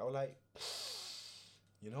detention. I was like,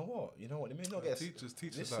 you know what? Let me not get Teachers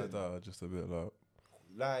listen, like that are just a bit like.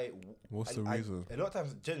 Like, What's the reason? A lot of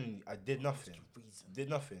times, genuinely, I did nothing. reason? Did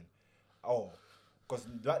nothing. Oh, because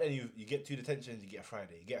back then you get 2 detentions, you get a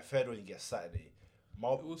Friday. You get a 3rd one, you get a Saturday.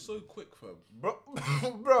 It was so quick, fam.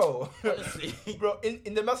 Bro, Honestly. bro.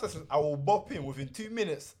 In the maths lesson, I will bop in within 2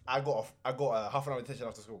 minutes. I got a half an hour detention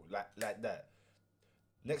after school, like that.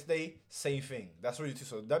 Next day, same thing. That's already 2.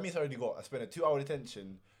 So that means I spent a 2-hour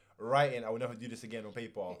detention writing. I will never do this again on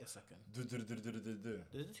paper. Wait a second. Do.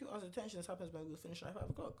 The 2 hours detention happens when we finish at 5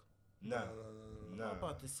 o'clock. Nah. I'm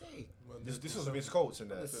about to say. This was a Miss Coates in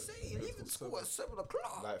there. Leaving school at 7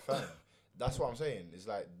 o'clock. Like, fam, that's what I'm saying. It's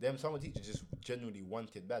like some of the teachers just genuinely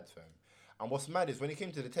wanted bad, fam. And what's mad is when it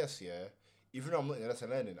came to the test, yeah, even though I'm not in the lesson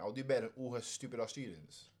learning, I'll do better than all her stupid ass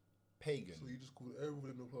students. Pagan. So you just called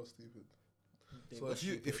everyone in the class stupid. They So were if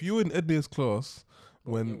you stupid. if you were in Edna's class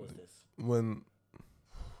What year when was this? when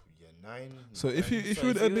Year 9. so if you So were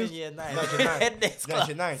in if you were in Edna's, year 9, No, year 9. Edna's No, class.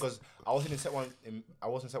 year 9 because I was in set one. I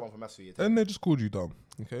was in set one for maths for year 10. Edna just called you dumb.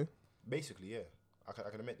 Okay, Basically, yeah. I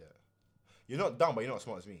can admit that. You're not dumb, but you're not as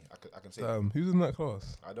smart as me. I can say. damn, who's in that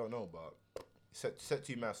class? I don't know, but set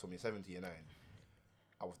 2 maths for me, 70 and 9.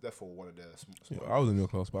 I was therefore one of the Yeah, smart. I was in your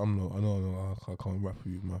class, but I'm not. I know. I can't rap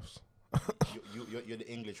with you maths. You're the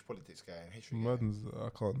English politics guy and history guy. Madden's, I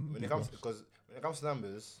can't. When do it comes maths. when it comes to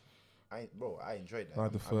numbers, I enjoyed that. I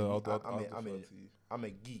defer. I'll defer I'm to you. a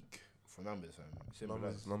geek for numbers, fam. Simple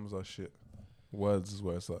as. Numbers are shit. Words is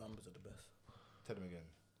where it's at. Numbers are the best. Tell him again.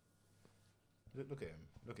 Look at him.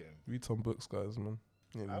 Look at him. Read some books, guys, man.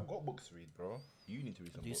 Yeah, I've got books to read, bro. You need to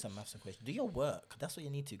read some Do books. some maths equations. Do your work. That's what you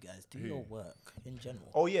need to, guys. Do Who? your work in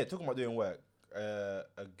general. Oh yeah, talking about doing work. A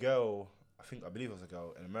girl, I believe it was a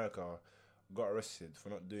girl in America, got arrested for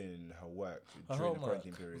not doing her work Her during the homework.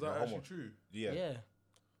 quarantine period. is that Her actually homework. true? Yeah.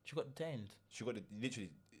 She got detained. She got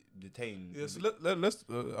literally detained. Yes. Let's.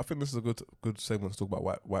 I think this is a good segment to talk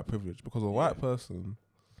about white privilege, because a white person,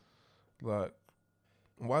 like,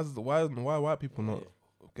 why white people not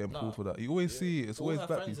getting No. pulled for that? You always see it's All always her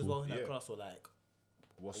black friends people. as well in that Yeah. class were like,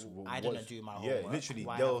 What's, I what's- didn't do my Yeah, homework. literally.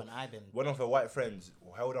 Why they'll- haven't I been? One of her white friends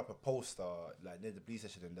held up a poster like near the police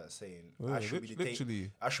station and that's saying Yeah, I should be detained.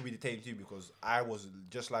 literally. I should be detained too because I was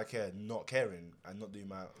just like her, not caring and not doing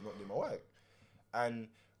my work. And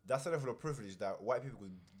that's the level of privilege that white people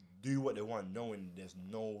could do what they want, knowing there's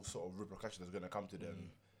no sort of repercussion that's gonna come to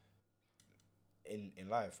them in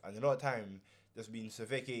life. And a lot of time, there's been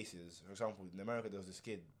severe cases. For example, in America, there was this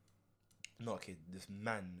this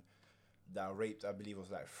man that raped, I believe, it was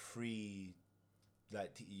like 3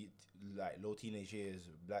 low teenage years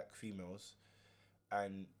black females,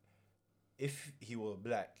 and if he were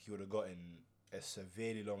black, he would have gotten a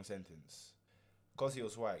severely long sentence. Because he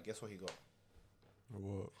was white, guess what he got?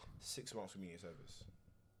 What? 6 months community service.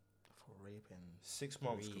 For raping. 6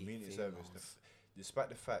 months 3 community service. females. Despite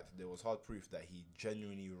the fact there was hard proof that he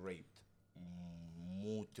genuinely raped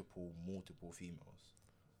multiple females.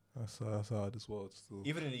 That's how this world still.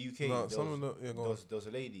 Even in the UK, No, there, some was, of the- yeah, go there, on. was, there was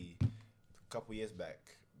a lady a couple years back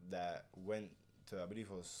that went to, I believe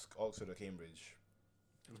it was Oxford or Cambridge,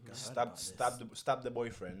 I heard about this. stabbed the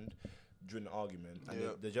boyfriend during the argument, and Yeah.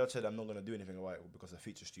 the judge said, "I'm not gonna do anything about it because the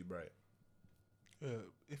future's too bright." Yeah,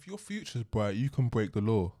 if your future's bright, you can break the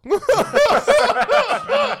law.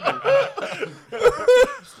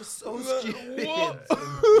 So stupid.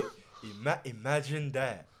 Imagine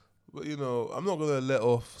that. But I'm not gonna let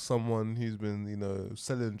off someone who's been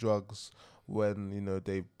selling drugs when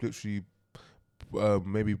they literally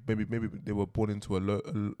maybe they were born into a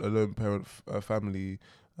lone parent family.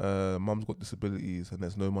 Mum's got disabilities and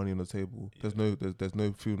there's no money on the table. Yeah. There's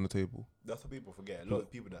no food on the table. That's what people forget. A lot of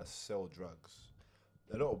people that sell drugs,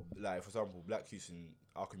 a lot of, like, for example, black youths in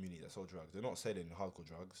our community that sell drugs, they're not selling hardcore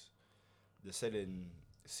drugs. They're selling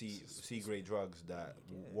C grade drugs that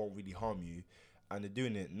won't really harm you, and they're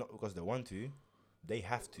doing it not because they want to, they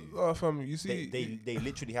have to. Oh, fam, you see, They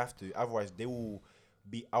literally have to. Otherwise, they will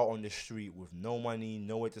be out on the street with no money,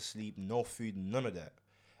 nowhere to sleep, no food, none of that.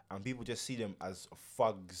 And people just see them as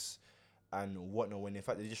thugs and whatnot, when in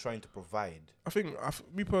fact they're just trying to provide. I think,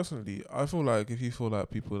 me personally, I feel like if you feel like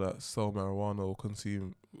people that sell marijuana or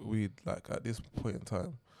consume weed, like at this point in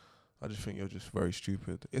time, I just think you're just very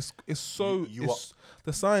stupid. It's so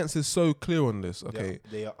the science is so clear on this. Okay,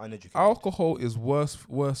 They are uneducated. alcohol is worse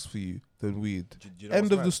for you than weed. Do you know End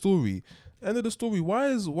what's of mad? the story. End of the story. Why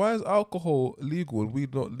is alcohol legal and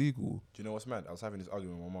weed not legal? Do you know what's mad? I was having this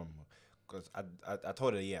argument with my mum because I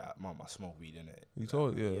told her, yeah, mum, I smoke weed, innit? You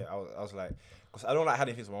told, yeah. I was like, because I don't like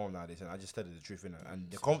having things with my mum nowadays, and I just tell her the truth, innit? And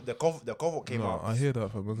the convo came No, up. I hear that,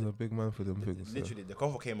 fam. I'm a big man for them things. Literally, the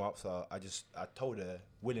convo came up, so I told her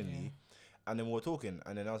willingly, and then we were talking,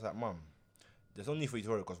 and then I was like, mum, there's no need for you to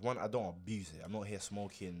worry, because one, I don't abuse it. I'm not here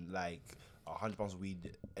smoking like 100 pounds of weed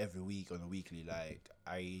every week on a weekly. Like,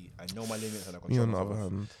 I know my limits and I Me control on the myself. other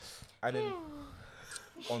hand, And then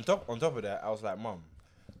on top of that, I was like, mum,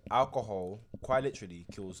 alcohol quite literally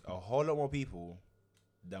kills a whole lot more people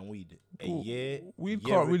than weed. weed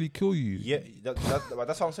can't really kill you. Yeah, that's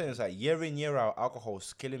what I'm saying. It's like year in, year out,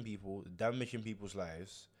 alcohol's killing people, damaging people's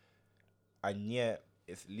lives, and yet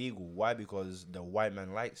it's legal. Why? Because the white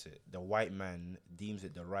man likes it. The white man deems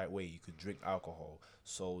it the right way. You could drink alcohol,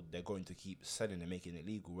 so they're going to keep selling and making it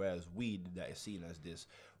legal. Whereas weed, that is seen as this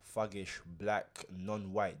thuggish, black,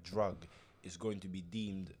 non-white drug, is going to be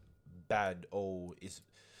deemed bad. Oh, it's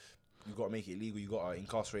You got to make it legal. You got to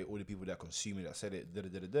incarcerate all the people that consume it, that said it. Da, da,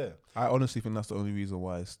 da, da, da. I honestly think that's the only reason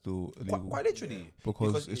why it's still illegal. Quite literally.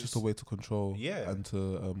 Because it's just a way to control Yeah. and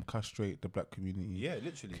to castrate the black community. Yeah,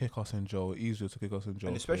 literally. Kick us in jail. Easier to kick us in jail.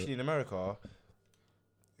 And especially in America,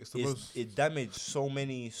 it's the most. it damaged so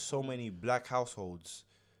many black households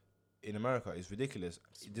in America. It's ridiculous.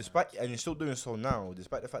 Despite, and it's still doing so now,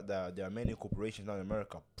 despite the fact that there are many corporations now in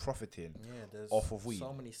America profiting. Yeah, there's off of weed.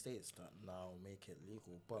 so many states that now make it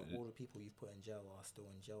legal, but all the people you put in jail are still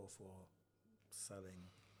in jail for selling.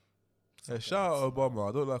 Yeah, shout out Obama.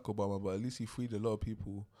 I don't like Obama, but at least he freed a lot of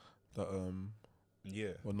people that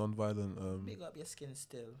Yeah, were non-violent. Big up your skin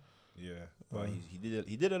still. yeah. But he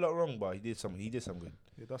did a lot wrong, but he did some good.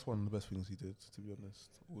 Yeah, that's one of the best things he did. To be honest,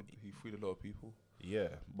 he freed a lot of people Yeah,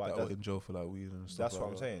 but that that's, were in jail for like weed and stuff. that's like what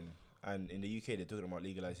I'm that. saying. And in the UK, they're talking about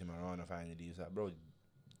legalizing marijuana finally. It's like, bro,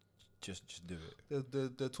 just do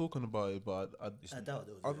it. They're talking about it, but I doubt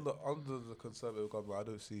they'll do it. under the Conservative government, I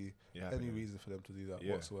don't see Yeah, any reason for them to do that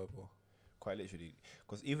Yeah. whatsoever. quite literally,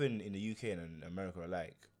 because even in the UK and America,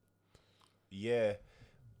 like, yeah,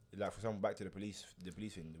 like for example, back to the police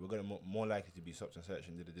thing, we're gonna more likely to be stopped and searched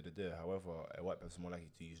and da. However, a white person's more likely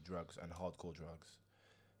to use drugs and hardcore drugs.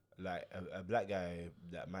 Like a black guy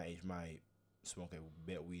that my age might smoke a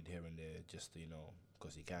bit of weed here and there just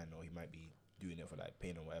because he can, or he might be doing it for like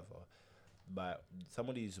pain or whatever. But some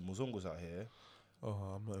of these muzungos out here, Oh,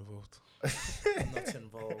 I'm not involved. I'm not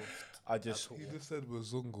involved. I just, at all. You just said we're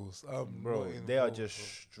zungles. bro, they are just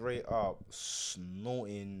straight up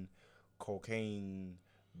snorting cocaine,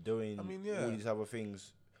 doing I mean, yeah. all these other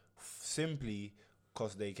things simply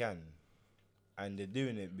because they can, and they're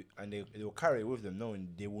doing it, and they will carry it with them, knowing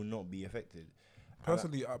they will not be affected.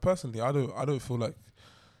 Personally, I don't feel like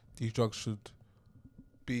these drugs should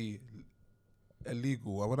be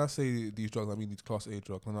illegal. And when I say these drugs, I mean these Class A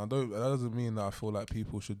drugs. And that doesn't mean that I feel like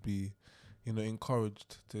people should be,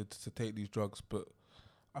 encouraged to take these drugs. But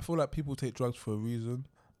I feel like people take drugs for a reason,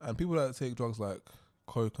 and people that take drugs like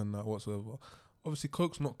coke and that whatsoever. Obviously,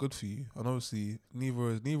 coke's not good for you, and obviously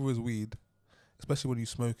neither is weed, especially when you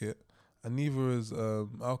smoke it, and neither is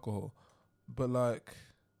alcohol. But like,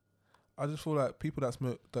 I just feel like people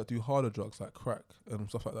that do harder drugs like crack and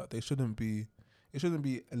stuff like that, it shouldn't be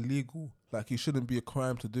illegal. Like, it shouldn't be a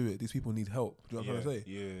crime to do it. These people need help. Do you know what I'm trying to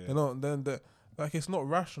say? Yeah. Then like, it's not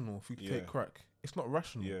rational if you Yeah. take crack. It's not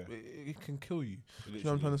rational. Yeah. It can kill you. Do you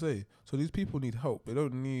know what I'm trying to say? So these people need help. They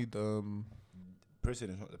don't need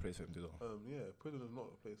Prison is not the place for them to go. prison is not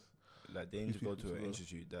a place. Like, they need to go to an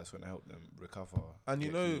institute that's going to help them recover. And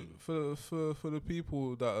get clean. for the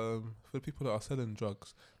people that are selling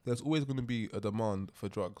drugs, there's always going to be a demand for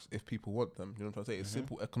drugs if people want them. You know what I'm trying to say? It's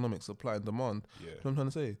simple economic supply and demand. Yeah. You know what I'm trying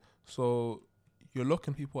to say? So you're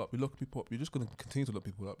locking people up. You're just going to continue to lock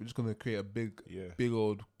people up. You're just going to create a big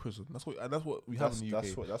old prison. That's what we have in the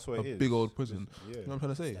UK. That's what it is. Big old prison. Yeah. You know what I'm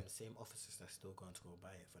trying to say? Them same officers that's still going to go buy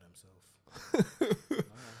it for themselves.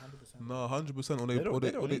 No, 100%. They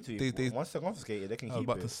don't need to. Once they're confiscated, they can I was keep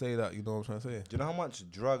about it. to say that. You know what I'm trying to say? Do you know how much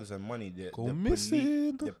drugs and money Go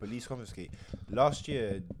missing. the police confiscate? Last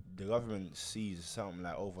year, the government seized something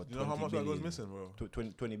like over 20 You know how much that billion, goes missing, bro?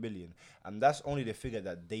 20 billion. And that's only the figure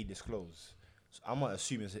that they disclose. So I'm going to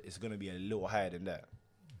assume it's going to be a little higher than that.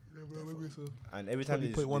 Yeah, bro, maybe so. And every time they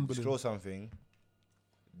 20.1 billion. disclose something,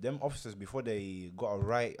 them officers, before they got to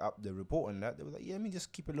write up the report on that, they were like, yeah, let me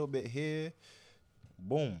just keep a little bit here.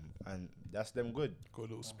 Boom. And that's them good. Got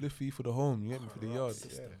a little spliffy for the home. You get me, for the yard.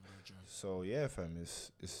 So yeah, fam,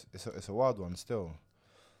 it's a wild one still.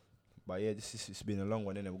 But yeah, it's been a long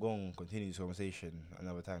one, and we're going to continue this conversation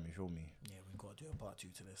another time. You feel me? Yeah, we've got to do a part 2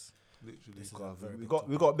 to this. Literally. This is a very We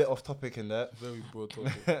big got a bit off topic in that. Very broad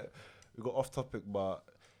topic. We got off topic, but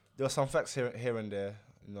there were some facts here and there.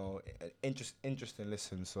 Interesting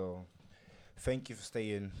listen. So thank you for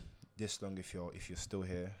staying this long. If you're still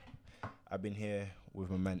here, I've been here with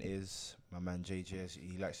my man my man JJ, as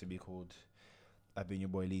he likes to be called. I've been your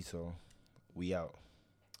boy Lito. We out.